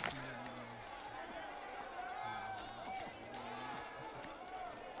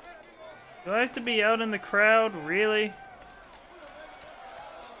 Do I have to be out in the crowd? Really?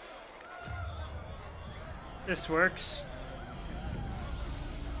 This works.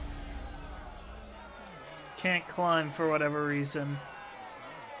 Can't climb for whatever reason.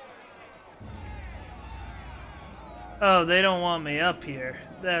 Oh, they don't want me up here.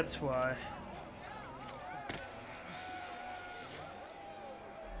 That's why.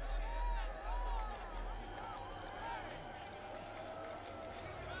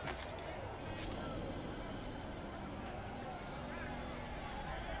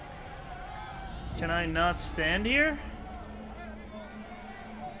 Can I not stand here?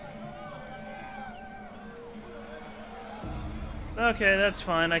 Okay, that's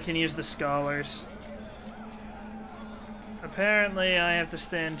fine. I can use the scholars. Apparently, I have to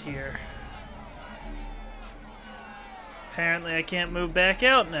stand here. Apparently, I can't move back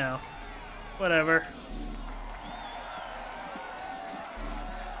out now. Whatever.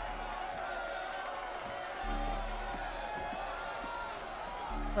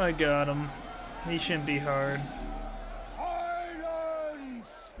 I got him. He shouldn't be hard.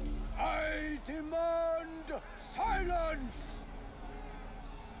 Silence! I demand silence!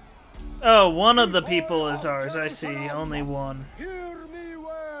 Oh, one of the people is ours. I see. Only one. Hear me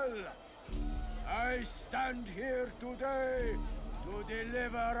well. I stand here today to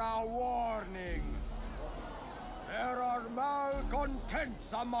deliver a warning. There are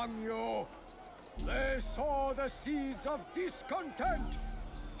malcontents among you. They sow the seeds of discontent,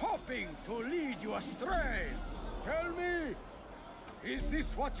 hoping to lead you astray. Tell me, is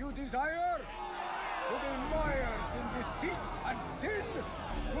this what you desire? To be mired in deceit and sin?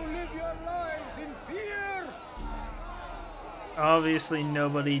 To live your lives in fear? Obviously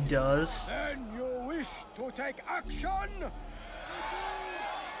nobody does. Then you wish to take action?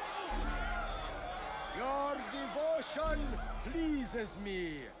 Your devotion pleases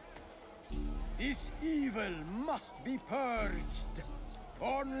me. This evil must be purged.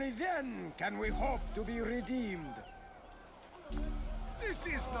 Only then can we hope to be redeemed. This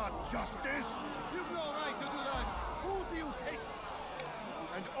is not justice. You've no right to do that. Who do you hate?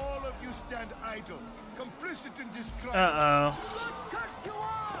 And all of you stand idle, complicit in this crime. Uh-oh. Curse you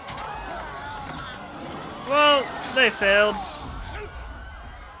all! Well, they failed.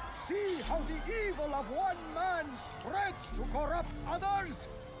 See how the evil of one man spreads to corrupt others?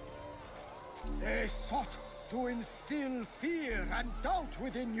 They sought to instill fear and doubt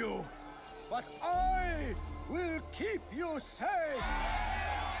within you, but I will keep you safe.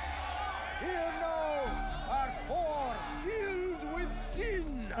 Here now are 4 filled with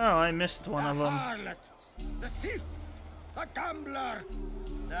sin. Oh, I missed one of The them. harlot, the thief, the gambler,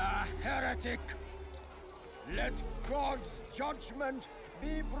 the heretic. Let God's judgment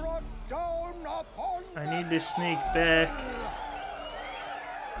be brought down upon I need to sneak back.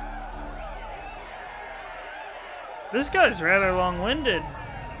 This guy's rather long-winded.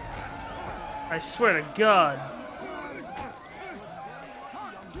 I swear to God.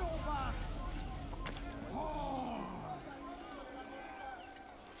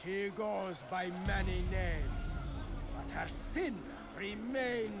 She goes by many names, but her sin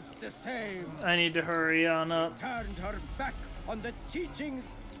remains the same. I need to hurry on up. Turned her back on the teachings.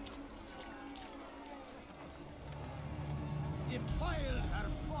 Defiled her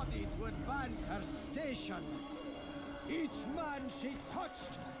body to advance her station. Each man she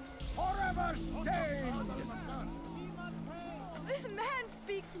touched, forever stained. This man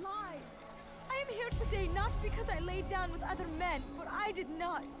speaks lies. I am here today not because I lay down with other men, for I did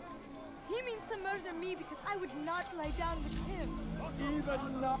not. He means to murder me because I would not lie down with him.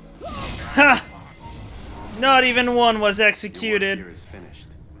 Even not. Ha! Not even one was executed. Your work here is finished.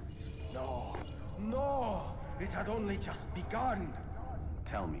 No, no, it had only just begun.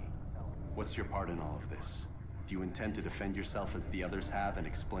 Tell me, what's your part in all of this? Do you intend to defend yourself as the others have and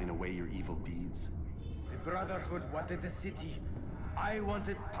explain away your evil deeds? The Brotherhood wanted the city. I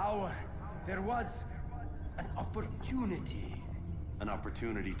wanted power. There was an opportunity. An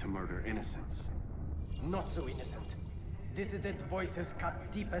opportunity to murder innocents. Not so innocent. Dissident voices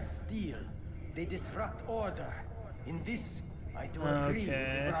cut deep as steel. They disrupt order. In this, I do agree with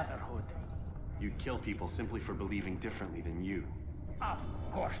the Brotherhood. You'd kill people simply for believing differently than you. Of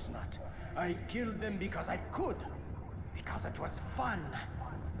course not. I killed them because I could. Because it was fun.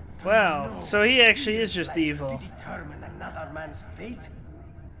 Wow, so he actually is just evil. To determine another man's fate?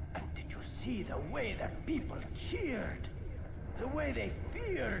 And did you see the way the people cheered? The way they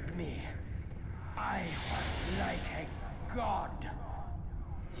feared me? I was like a god.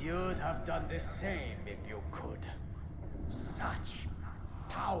 You'd have done the same if you could. Such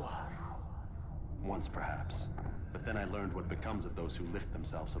power. Once perhaps. But then I learned what becomes of those who lift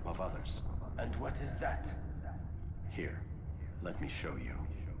themselves above others. And what is that? Here, let me show you.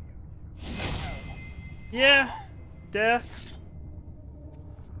 Yeah, death.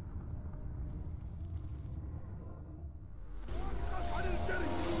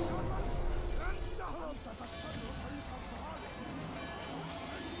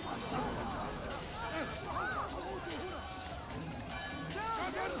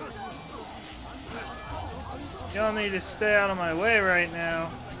 Y'all need to stay out of my way right now.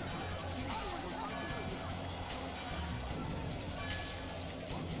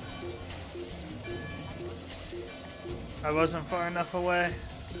 I wasn't far enough away.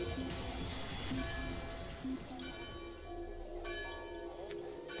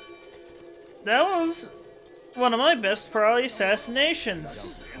 That was one of my best probably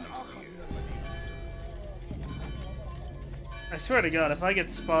assassinations. I swear to God, if I get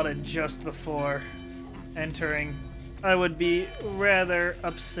spotted just before entering, I would be rather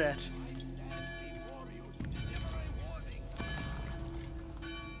upset.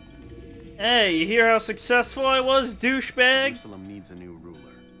 Hey, you hear how successful I was, douchebag? Jerusalem needs a new ruler.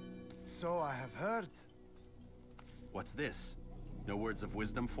 So I have heard. What's this? No words of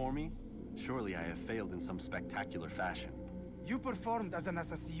wisdom for me? Surely I have failed in some spectacular fashion. You performed as an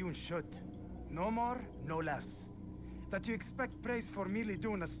assassin should. No more, no less. That you expect praise for merely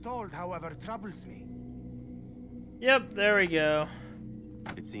doing as told, however, troubles me. Yep, there we go.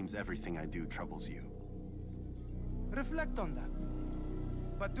 It seems everything I do troubles you. Reflect on that.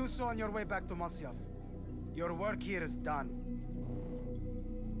 But do so on your way back to Masyaf. Your work here is done.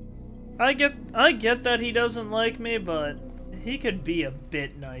 I get that he doesn't like me, but he could be a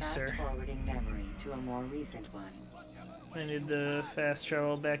bit nicer. Fast-forwarding memory to a more recent one. I need to fast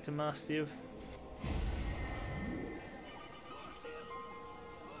travel back to Mastiff.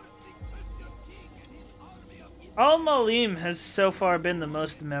 Al-Malim has so far been the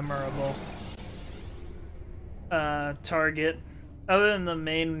most memorable target, other than the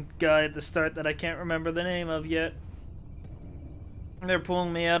main guy at the start that I can't remember the name of yet. They're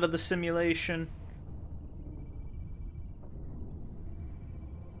pulling me out of the simulation.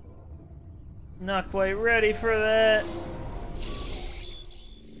 Not quite ready for that.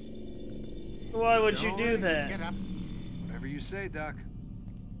 Why would you do that? Get up. Whatever you say, Doc.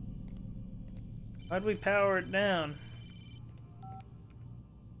 Why'd we power it down?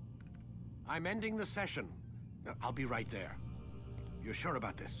 I'm ending the session. I'll be right there. You're sure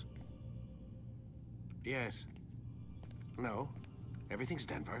about this? Yes. No. Everything's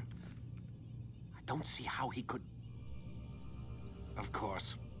Denver. I don't see how he could... Of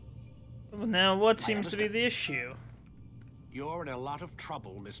course. Well, now what seems to be the issue? You're in a lot of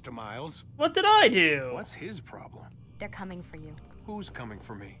trouble, Mr. Miles. What did I do? What's his problem? They're coming for you. Who's coming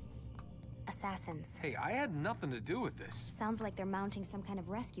for me? Assassins. Hey, I had nothing to do with this. Sounds like they're mounting some kind of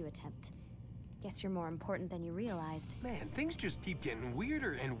rescue attempt. Guess you're more important than you realized. Man, things just keep getting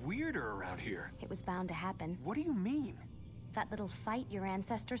weirder and weirder around here. It was bound to happen. What do you mean? That little fight your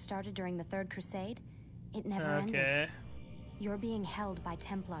ancestors started during the Third Crusade, it never ended. You're being held by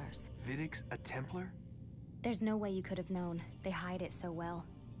Templars. Vidic's a Templar? There's no way you could have known. They hide it so well.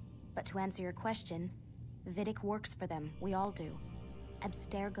 But to answer your question, Vidic works for them. We all do.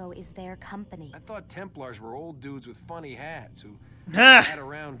 Abstergo is their company. I thought Templars were old dudes with funny hats who sat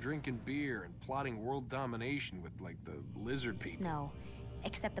around drinking beer and plotting world domination with, like, the lizard people. No,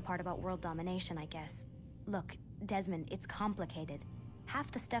 except the part about world domination, I guess. Look, Desmond, it's complicated.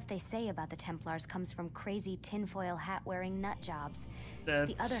 Half the stuff they say about the Templars comes from crazy tinfoil hat-wearing nut jobs.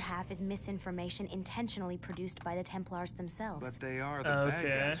 The other half is misinformation intentionally produced by the Templars themselves. But they are the bad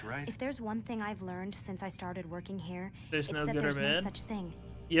guys, right? If there's one thing I've learned since I started working here, there's it's no that good there's or no bad. such thing.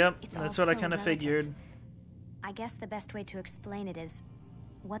 Yep, It's that's all what I so kind of relative. figured. I guess the best way to explain it is,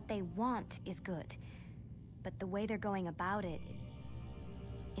 what they want is good, but the way they're going about it,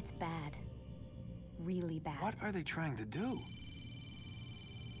 it's bad. Really bad. What are they trying to do?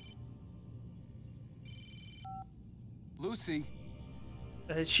 Lucy.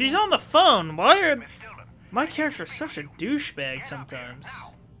 She's on the phone. Why are... My character's such a douchebag sometimes.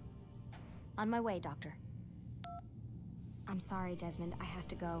 On my way, Doctor. I'm sorry, Desmond. I have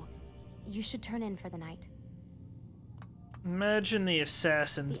to go. You should turn in for the night. Imagine the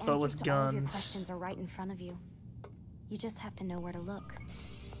assassins, The but answers with to all of your guns. questions are right in front of you. You just have to know where to look.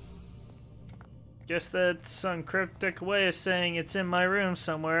 Guess that's some cryptic way of saying it's in my room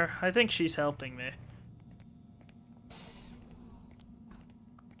somewhere. I think she's helping me.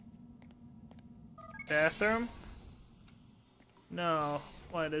 Bathroom? No.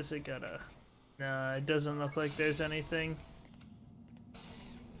 Why does it gotta... No, it doesn't look like there's anything.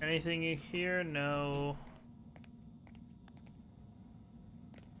 Anything in here? No.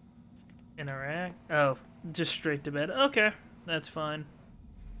 Interact? Oh, just straight to bed. Okay, that's fine.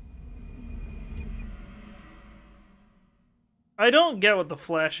 I don't get what the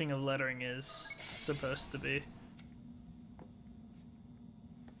flashing of lettering is supposed to be.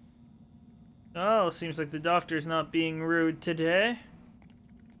 Oh, seems like the doctor's not being rude today.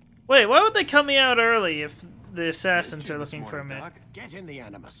 Wait, why would they cut me out early if the assassins are looking for me? Get in the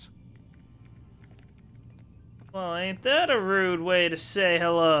Animus. Well, ain't that a rude way to say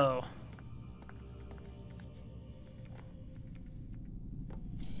hello?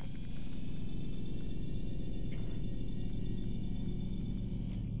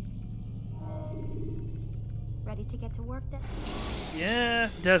 Ready to get to work, Desmond? Yeah,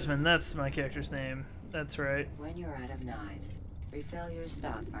 Desmond, that's my character's name. That's right. When you're out of knives, refill your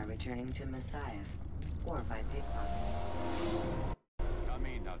stock by returning to Messiah or by pickpocket. Come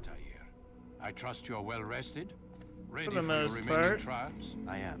in, Altair. I trust you're well rested? Ready For for, the your most remaining part. trials?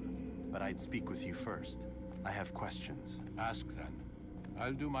 I am, but I'd speak with you first. I have questions. Ask then.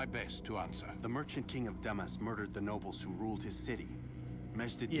 I'll do my best to answer. The merchant king of Damas murdered the nobles who ruled his city.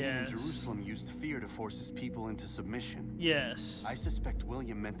 Mejduddin in Yes. Jerusalem used fear to force his people into submission. Yes. I suspect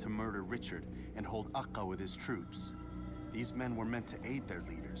William meant to murder Richard and hold Akka with his troops. These men were meant to aid their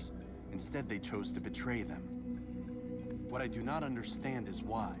leaders. Instead, they chose to betray them. What I do not understand is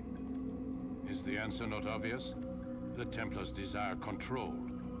why. Is the answer not obvious? The Templars desire control.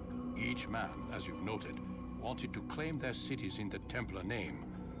 Each man, as you've noted, wanted to claim their cities in the Templar name,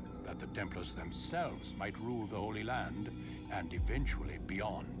 that the Templars themselves might rule the Holy Land and eventually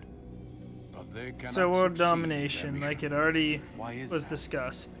beyond. But they cannot So world succeed in their domination, mission. like it already Why is was that?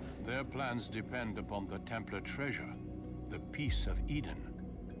 discussed. Their plans depend upon the Templar treasure, the Peace of Eden.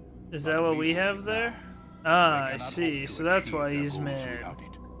 Is But that what we legally have now, there? Ah, they I cannot see. hope to So that's achieve why their he's goals mad. without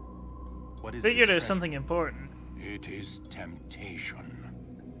it. What is Figured this it was treasure? something important. It is temptation.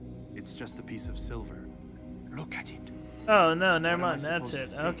 It's just a piece of silver. Look at it. Oh no, never What am I mind. That's it.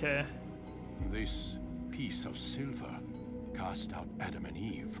 supposed to see? Okay. This piece of silver cast out Adam and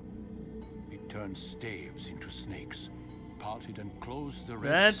Eve. It turned staves into snakes, parted and closed the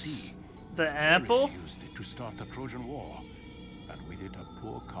Red That's Sea. the Paris apple? used it to start the Trojan War, and with it a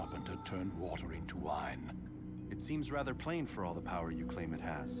poor carpenter turned water into wine. It seems rather plain for all the power you claim it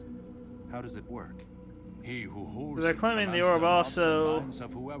has. How does it work? He who holds They're it claiming the commands orb hearts and also minds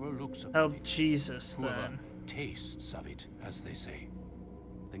of whoever looks upon helped it. Jesus Whoever then. tastes of it, as they say.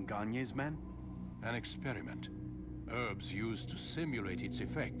 Then Gagne's men? An experiment. Herbs used to simulate its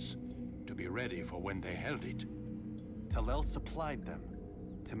effects, to be ready for when they held it. Talel supplied them.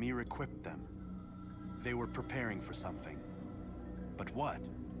 Tamir equipped them. They were preparing for something. But what?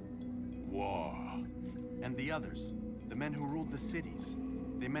 War. And the others, the men who ruled the cities,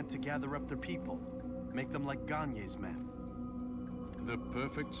 they meant to gather up their people, make them like Gagne's men. The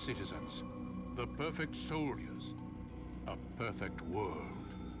perfect citizens, the perfect soldiers, a perfect world.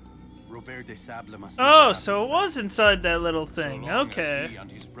 Robert de Sable must. Oh, so it was inside that little thing. So long Okay. as he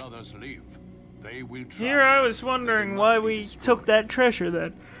and his brothers live, they will try. Here I was wondering why we took that treasure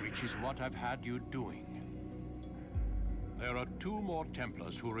then. Which is what I've had you doing. There are 2 more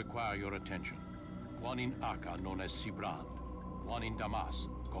Templars who require your attention. One in Acre, known as Sibrand. One in Damas,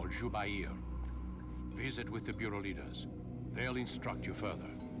 called Jubair. Visit with the Bureau leaders. They'll instruct you further.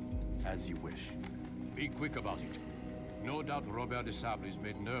 As you wish. Be quick about it. No doubt Robert de Sable is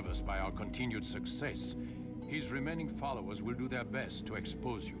made nervous by our continued success. His remaining followers will do their best to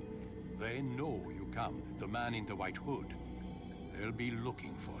expose you. They know you come, the man in the white hood. They'll be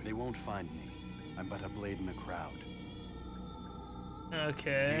looking for you. They won't find me. I'm but a blade in the crowd.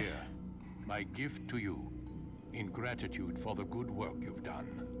 Okay. Here, my gift to you, in gratitude for the good work you've done.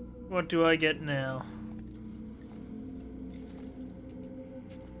 What do I get now?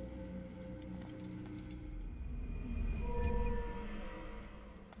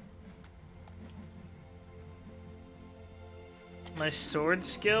 My sword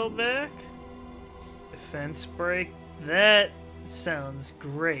skill back? Defense break? That sounds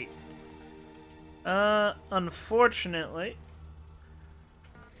great. Unfortunately,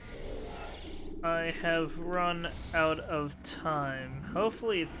 I have run out of time.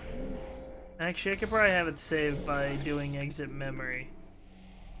 Hopefully it's... Actually, I could probably have it saved by doing exit memory.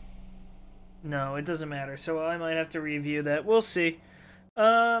 No, it doesn't matter, so I might have to review that. We'll see.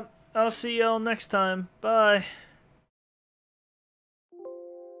 I'll see y'all next time. Bye.